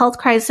mental health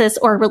crisis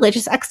or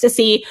religious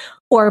ecstasy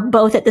or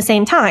both at the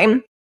same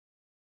time,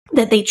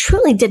 that they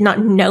truly did not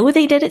know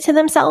they did it to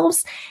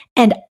themselves.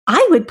 And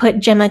I would put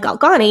Gemma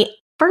Galgani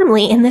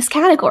firmly in this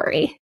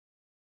category.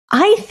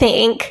 I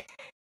think,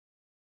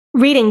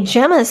 reading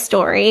Gemma's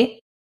story,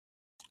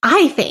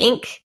 I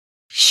think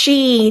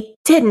she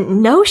didn't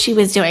know she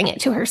was doing it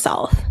to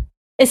herself,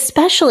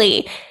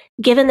 especially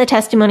given the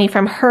testimony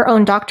from her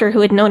own doctor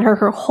who had known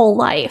her whole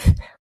life.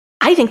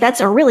 I think that's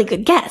a really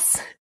good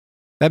guess.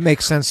 That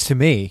makes sense to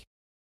me.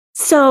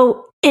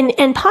 So,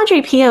 in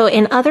Padre Pio,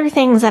 in other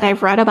things that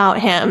I've read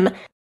about him,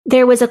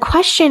 there was a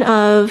question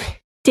of,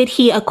 did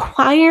he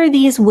acquire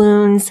these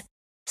wounds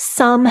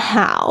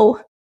somehow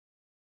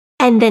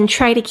and then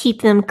try to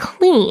keep them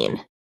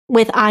clean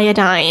with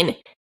iodine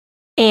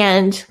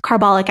and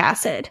carbolic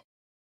acid?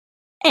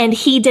 And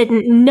he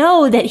didn't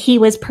know that he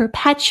was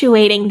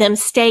perpetuating them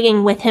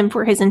staying with him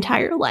for his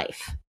entire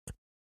life.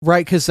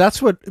 Right, because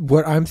that's what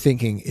I'm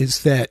thinking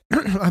is that,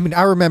 I mean,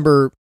 I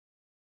remember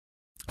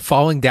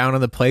falling down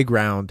on the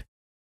playground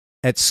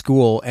at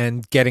school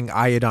and getting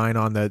iodine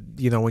on the,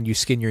 when you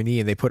skin your knee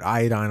and they put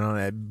iodine on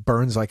it, it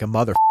burns like a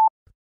mother.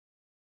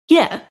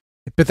 Yeah.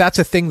 But that's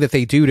a thing that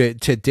they do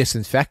to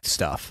disinfect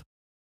stuff.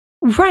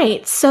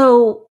 Right.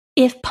 So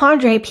if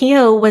Padre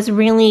Pio was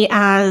really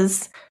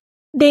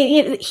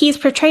he's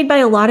portrayed by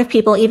a lot of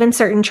people, even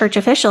certain church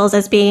officials,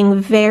 as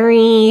being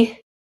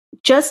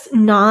just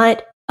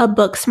not a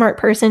book smart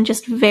person,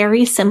 just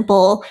very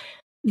simple,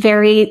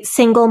 very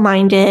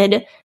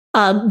single-minded,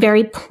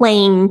 very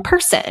plain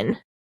person.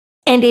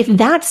 And if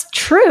that's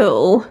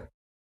true,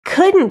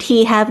 couldn't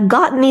he have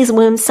gotten these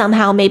wounds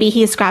somehow? Maybe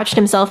he scratched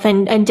himself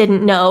and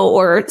didn't know,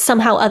 or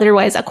somehow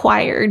otherwise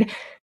acquired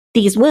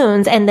these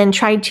wounds and then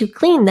tried to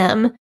clean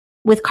them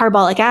with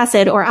carbolic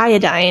acid or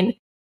iodine,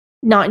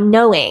 not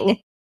knowing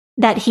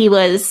that he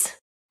was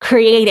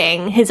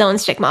creating his own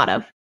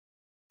stigmata.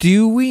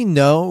 Do we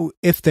know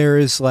if there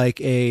is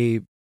like a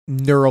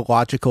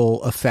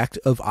neurological effect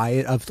of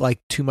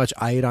too much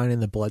iodine in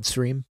the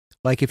bloodstream?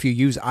 Like if you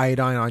use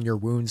iodine on your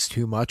wounds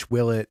too much,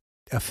 will it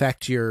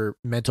affect your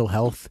mental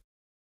health?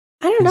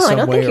 I don't know. I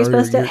don't think you're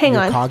supposed to. Hang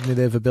on.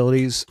 Cognitive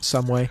abilities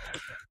some way?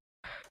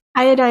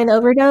 Iodine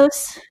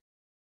overdose?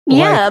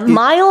 Yeah,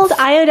 mild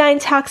iodine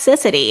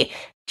toxicity.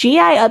 GI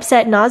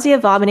upset, nausea,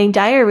 vomiting,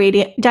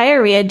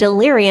 diarrhea,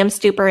 delirium,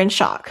 stupor, and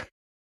shock.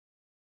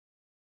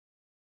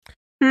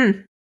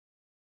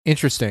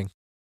 Interesting.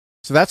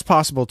 So that's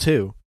possible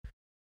too.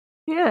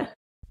 Yeah,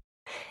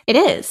 it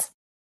is.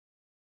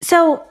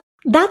 So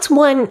that's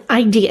one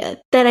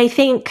idea that I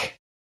think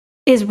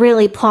is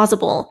really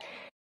plausible.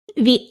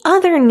 The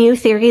other new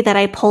theory that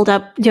I pulled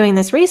up doing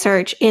this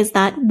research is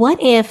that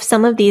what if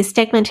some of these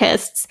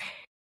stigmatists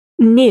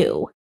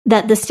knew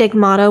that the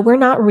stigmata were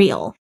not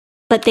real,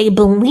 but they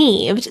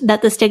believed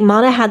that the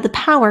stigmata had the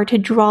power to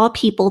draw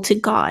people to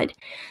God?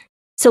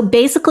 So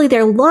basically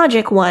their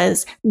logic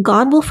was,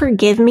 God will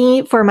forgive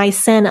me for my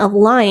sin of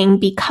lying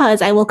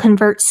because I will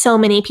convert so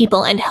many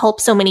people and help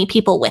so many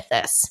people with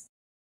this.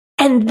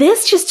 And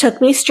this just took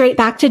me straight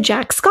back to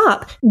Jack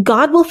Scott.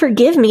 God will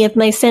forgive me of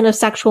my sin of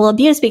sexual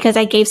abuse because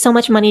I gave so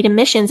much money to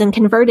missions and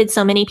converted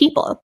so many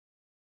people.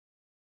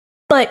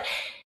 But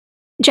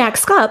Jack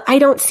Scott, I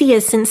don't see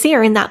as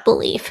sincere in that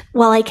belief.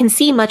 While I can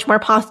see much more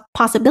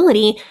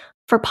possibility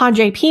for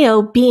Padre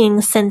Pio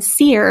being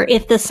sincere,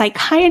 if the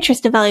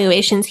psychiatrist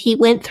evaluations he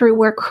went through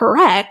were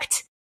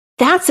correct,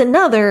 that's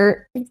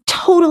another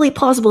totally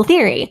plausible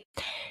theory.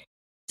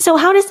 So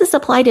how does this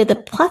apply to the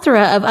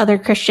plethora of other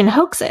Christian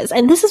hoaxes?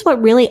 And this is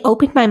what really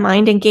opened my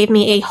mind and gave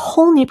me a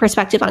whole new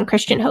perspective on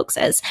Christian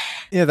hoaxes.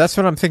 Yeah, that's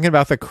what I'm thinking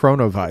about the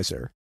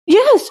Chronovisor.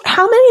 Yes,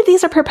 how many of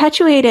these are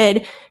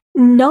perpetuated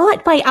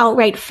not by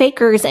outright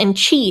fakers and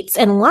cheats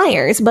and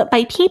liars, but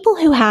by people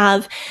who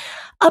have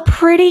a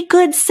pretty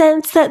good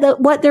sense that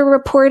what they're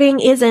reporting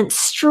isn't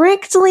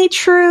strictly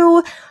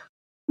true,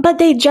 but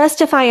they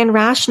justify and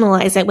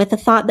rationalize it with the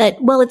thought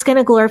that, well, it's going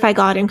to glorify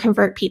God and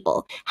convert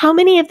people. How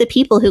many of the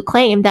people who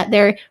claim that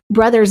their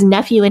brother's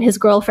nephew and his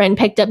girlfriend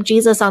picked up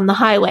Jesus on the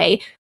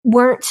highway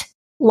weren't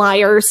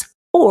liars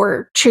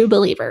or true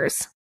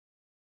believers?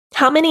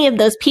 How many of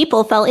those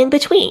people fell in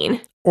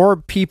between? Or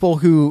people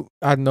who,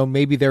 I don't know,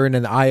 maybe they're in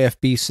an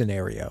IFB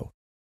scenario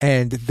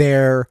and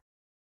they're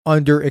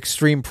under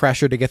extreme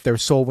pressure to get their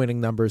soul winning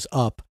numbers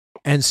up.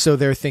 And so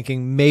they're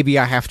thinking, maybe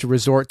I have to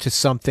resort to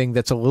something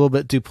that's a little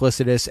bit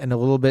duplicitous and a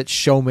little bit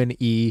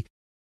showman-y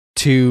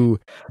to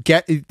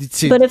get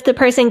to. But if the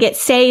person gets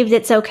saved,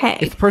 it's okay.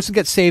 If the person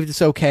gets saved,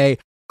 it's okay.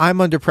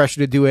 I'm under pressure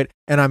to do it.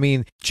 And I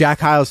mean, Jack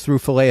Hyles threw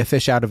fillet of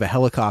fish out of a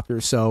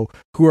helicopter. So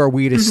who are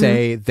we to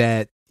say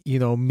that, you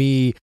know,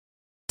 me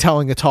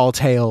telling a tall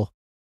tale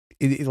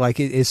it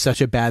is such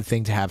a bad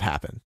thing to have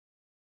happen?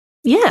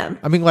 Yeah.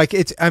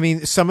 I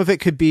mean, some of it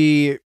could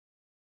be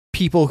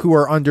people who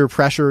are under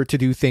pressure to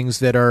do things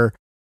that are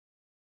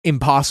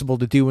impossible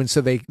to do. And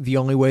so the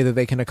only way that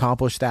they can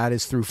accomplish that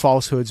is through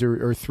falsehoods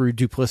or through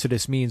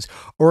duplicitous means.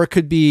 Or it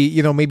could be,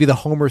 you know, maybe the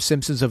Homer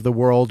Simpsons of the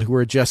world who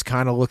are just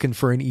kind of looking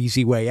for an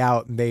easy way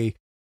out. And they,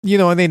 you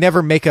know, and they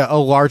never make a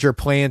larger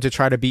plan to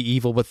try to be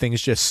evil, but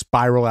things just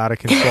spiral out of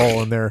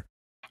control and they're.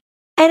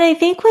 And I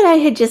think what I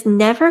had just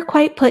never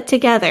quite put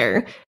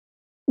together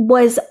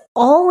was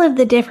all of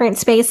the different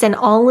space and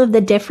all of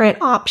the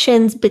different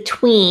options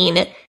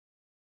between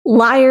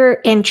liar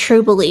and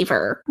true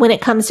believer when it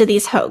comes to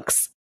these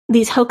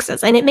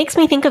hoaxes. And it makes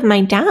me think of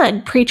my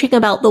dad preaching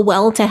about the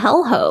well to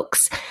hell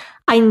hoax.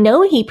 I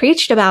know he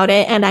preached about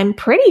it, and I'm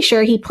pretty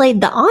sure he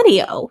played the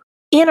audio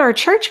in our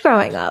church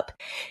growing up.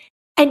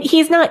 And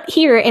he's not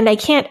here, and I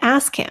can't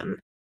ask him.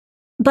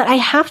 But I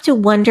have to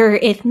wonder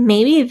if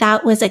maybe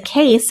that was a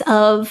case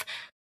of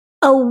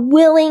a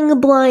willing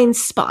blind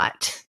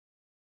spot.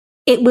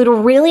 It would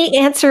really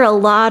answer a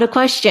lot of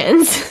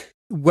questions.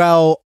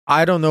 Well,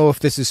 I don't know if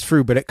this is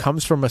true, but it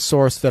comes from a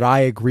source that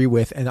I agree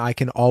with. And I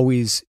can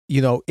always,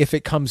 you know, if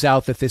it comes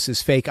out that this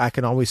is fake, I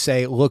can always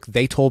say, look,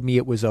 they told me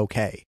it was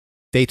okay.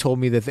 They told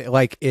me that,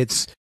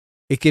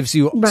 it gives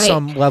you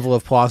some level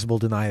of plausible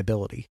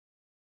deniability.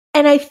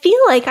 And I feel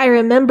like I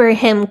remember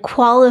him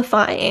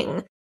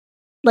qualifying.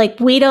 Like,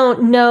 we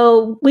don't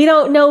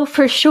know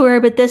for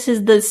sure, but this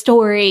is the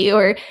story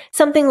or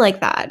something like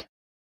that.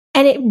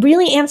 And it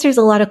really answers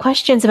a lot of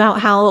questions about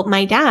how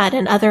my dad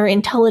and other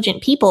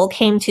intelligent people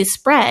came to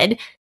spread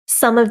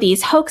some of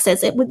these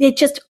hoaxes. It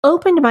just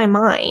opened my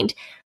mind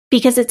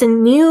because it's a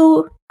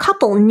new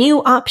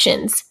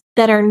options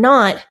that are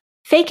not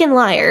fake and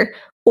liar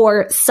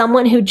or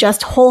someone who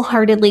just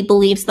wholeheartedly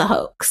believes the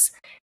hoax.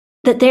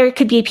 That there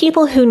could be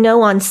people who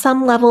know on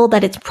some level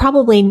that it's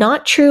probably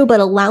not true, but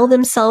allow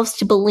themselves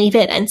to believe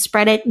it and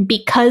spread it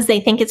because they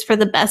think it's for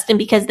the best and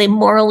because they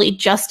morally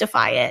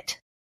justify it.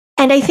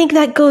 And I think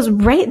that goes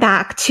right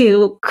back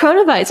to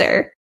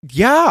Chronovisor.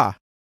 Yeah.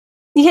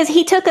 Because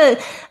he took a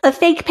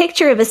fake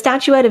picture of a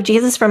statuette of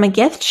Jesus from a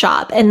gift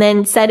shop and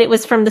then said it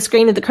was from the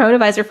screen of the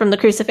Chronovisor from the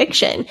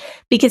crucifixion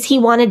because he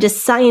wanted to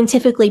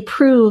scientifically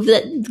prove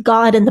that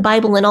God and the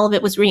Bible and all of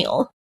it was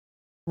real.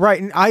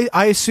 Right. And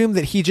I assume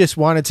that he just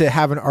wanted to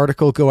have an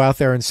article go out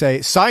there and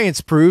say,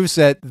 science proves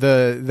that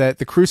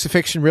the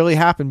crucifixion really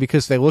happened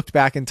because they looked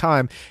back in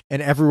time,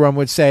 and everyone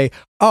would say,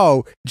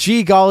 oh,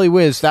 gee, golly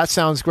whiz, that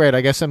sounds great.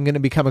 I guess I'm going to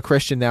become a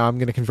Christian now. I'm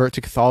going to convert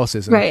to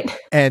Catholicism. Right.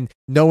 And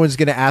no one's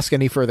going to ask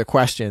any further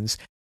questions.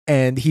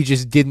 And he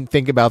just didn't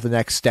think about the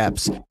next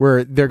steps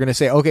where they're going to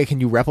say, okay, can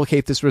you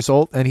replicate this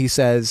result? And he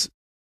says,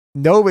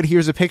 no, but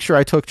here's a picture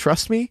I took.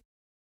 Trust me.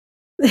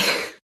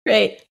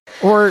 Right.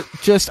 Or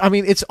just, I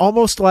mean, it's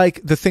almost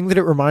like the thing that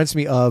it reminds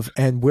me of,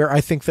 and where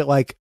I think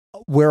that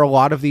where a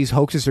lot of these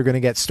hoaxes are going to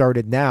get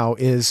started now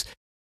is,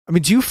 I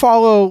mean, do you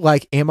follow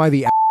Am I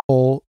the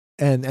Asshole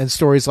and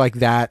stories like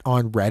that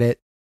on Reddit?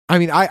 I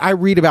mean, I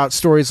read about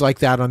stories like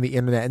that on the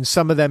internet, and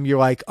some of them you're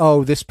like,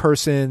 oh, this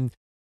person,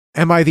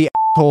 am I the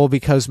asshole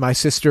because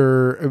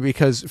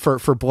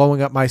for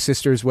blowing up my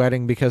sister's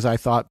wedding because I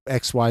thought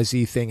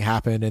XYZ thing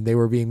happened and they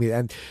were being mean.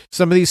 And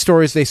some of these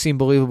stories, they seem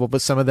believable,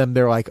 but some of them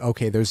they're like,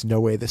 okay, there's no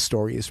way this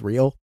story is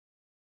real.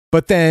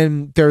 But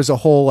then there's a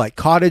whole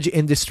cottage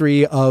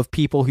industry of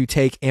people who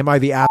take am I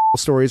the asshole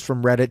stories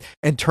from Reddit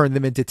and turn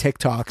them into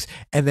TikToks,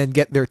 and then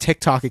get their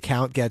TikTok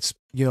account gets,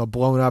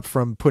 blown up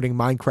from putting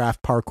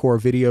Minecraft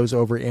parkour videos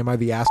over am I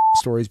the asshole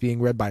stories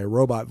being read by a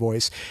robot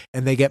voice,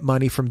 and they get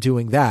money from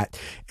doing that.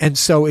 And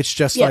so it's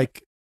just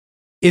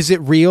Is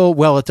it real?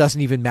 Well, it doesn't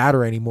even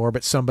matter anymore,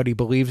 but somebody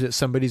believes it.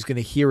 Somebody's going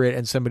to hear it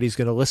and somebody's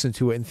going to listen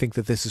to it and think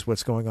that this is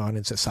what's going on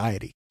in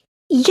society.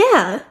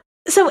 Yeah.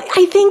 So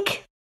I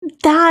think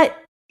that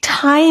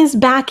ties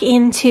back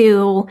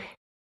into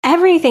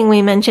everything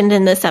we mentioned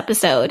in this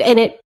episode.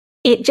 And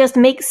it just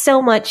makes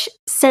so much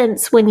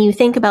sense when you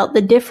think about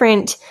the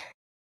different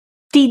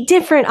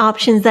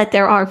options that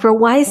there are for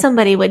why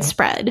somebody would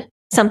spread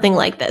something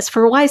like this,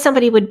 for why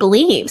somebody would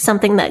believe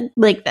something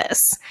like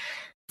this.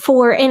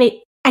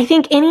 I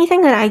think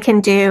anything that I can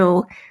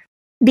do,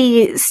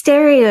 the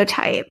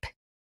stereotype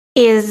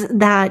is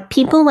that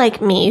people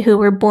like me who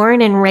were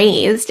born and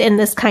raised in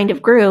this kind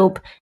of group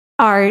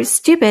are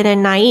stupid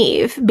and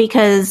naive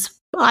because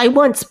I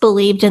once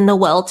believed in the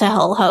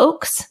well-to-hell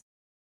hoax.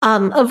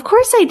 Of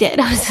course I did.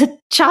 I was a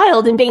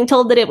child and being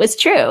told that it was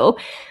true.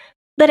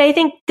 But I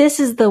think this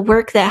is the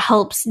work that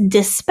helps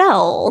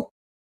dispel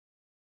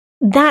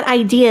that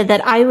idea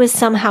that I was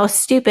somehow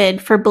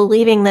stupid for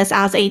believing this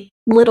as a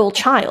little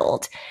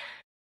child.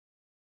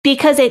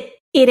 Because it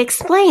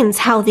explains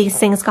how these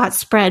things got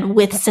spread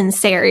with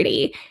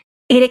sincerity.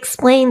 It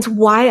explains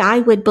why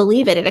I would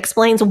believe it. It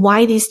explains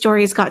why these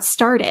stories got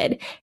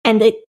started.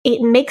 And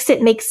it makes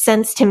it make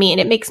sense to me, and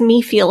it makes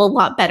me feel a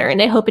lot better.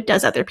 And I hope it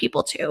does other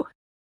people too.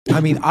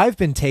 I mean, I've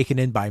been taken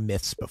in by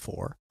myths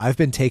before. I've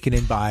been taken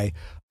in by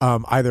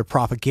either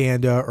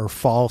propaganda or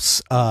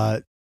false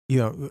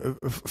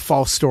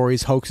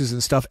stories, hoaxes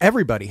and stuff.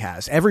 Everybody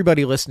has.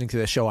 Everybody listening to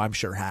this show, I'm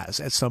sure, has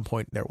at some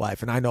point in their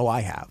life. And I know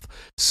I have.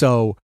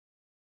 So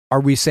are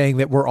we saying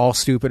that we're all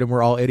stupid and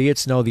we're all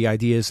idiots? No, the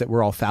idea is that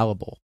we're all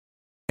fallible.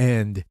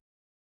 And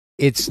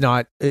it's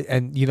not,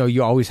 and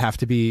you always have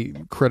to be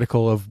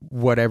critical of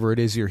whatever it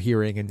is you're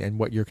hearing and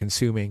what you're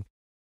consuming,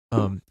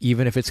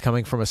 even if it's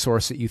coming from a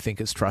source that you think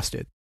is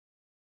trusted.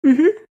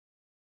 Mm-hmm.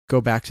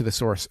 Go back to the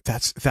source.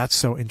 That's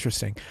so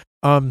interesting.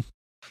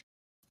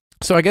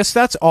 So I guess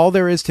that's all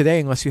there is today,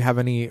 unless you have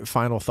any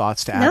final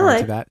thoughts to add on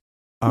to that.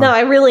 No,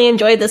 I really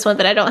enjoyed this one,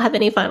 but I don't have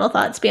any final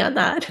thoughts beyond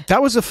that.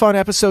 That was a fun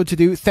episode to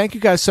do. Thank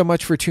you guys so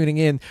much for tuning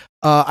in.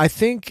 I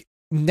think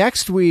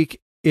next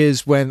week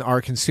is when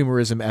our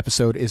consumerism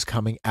episode is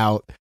coming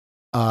out.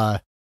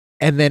 And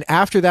then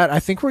after that, I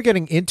think we're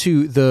getting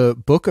into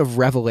the Book of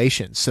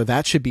Revelation. So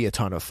that should be a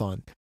ton of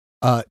fun.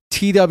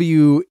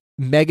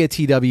 Mega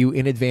TW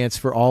in advance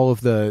for all of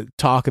the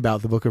talk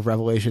about the Book of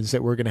Revelations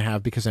that we're going to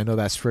have, because I know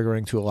that's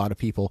triggering to a lot of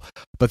people,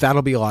 but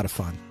that'll be a lot of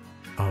fun.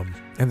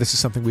 And this is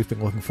something we've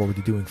been looking forward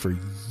to doing for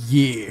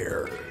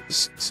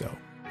years. So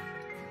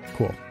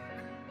cool.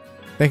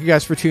 Thank you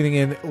guys for tuning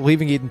in.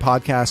 Leaving Eden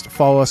Podcast.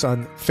 Follow us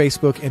on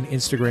Facebook and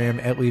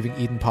Instagram at Leaving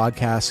Eden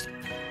Podcast.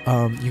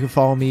 You can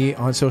follow me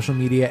on social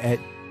media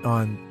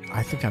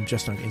I think I'm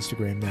just on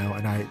Instagram now,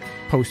 and I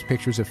post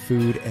pictures of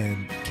food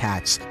and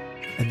cats,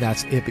 and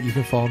that's it. But you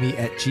can follow me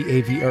at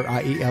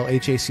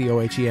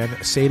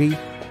GAVRIELHACOHEN. Sadie,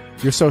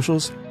 your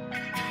socials?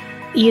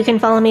 You can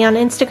follow me on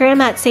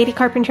Instagram at Sadie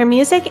Carpenter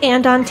Music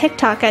and on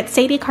TikTok at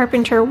Sadie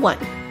Carpenter 1.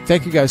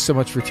 Thank you guys so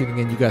much for tuning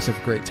in. You guys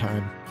have a great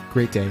time.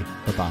 Great day.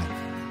 Bye-bye.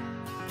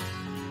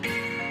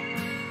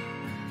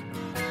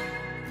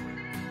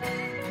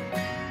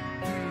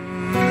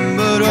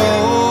 But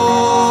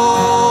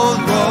old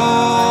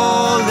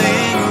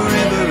rolling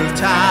river of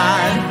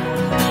time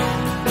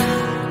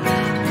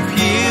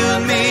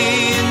healed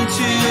me in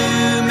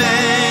too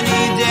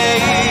many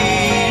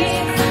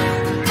days.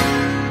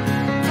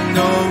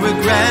 No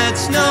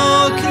regrets,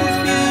 no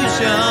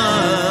confusion,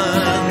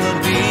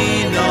 there'll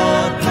be no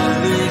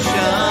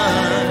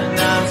pollution.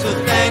 I'm so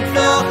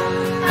thankful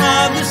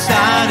I've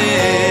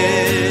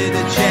decided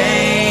to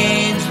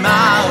change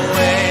my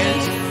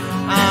ways.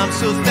 I'm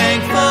so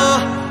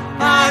thankful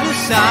I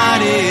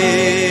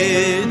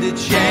decided to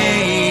change.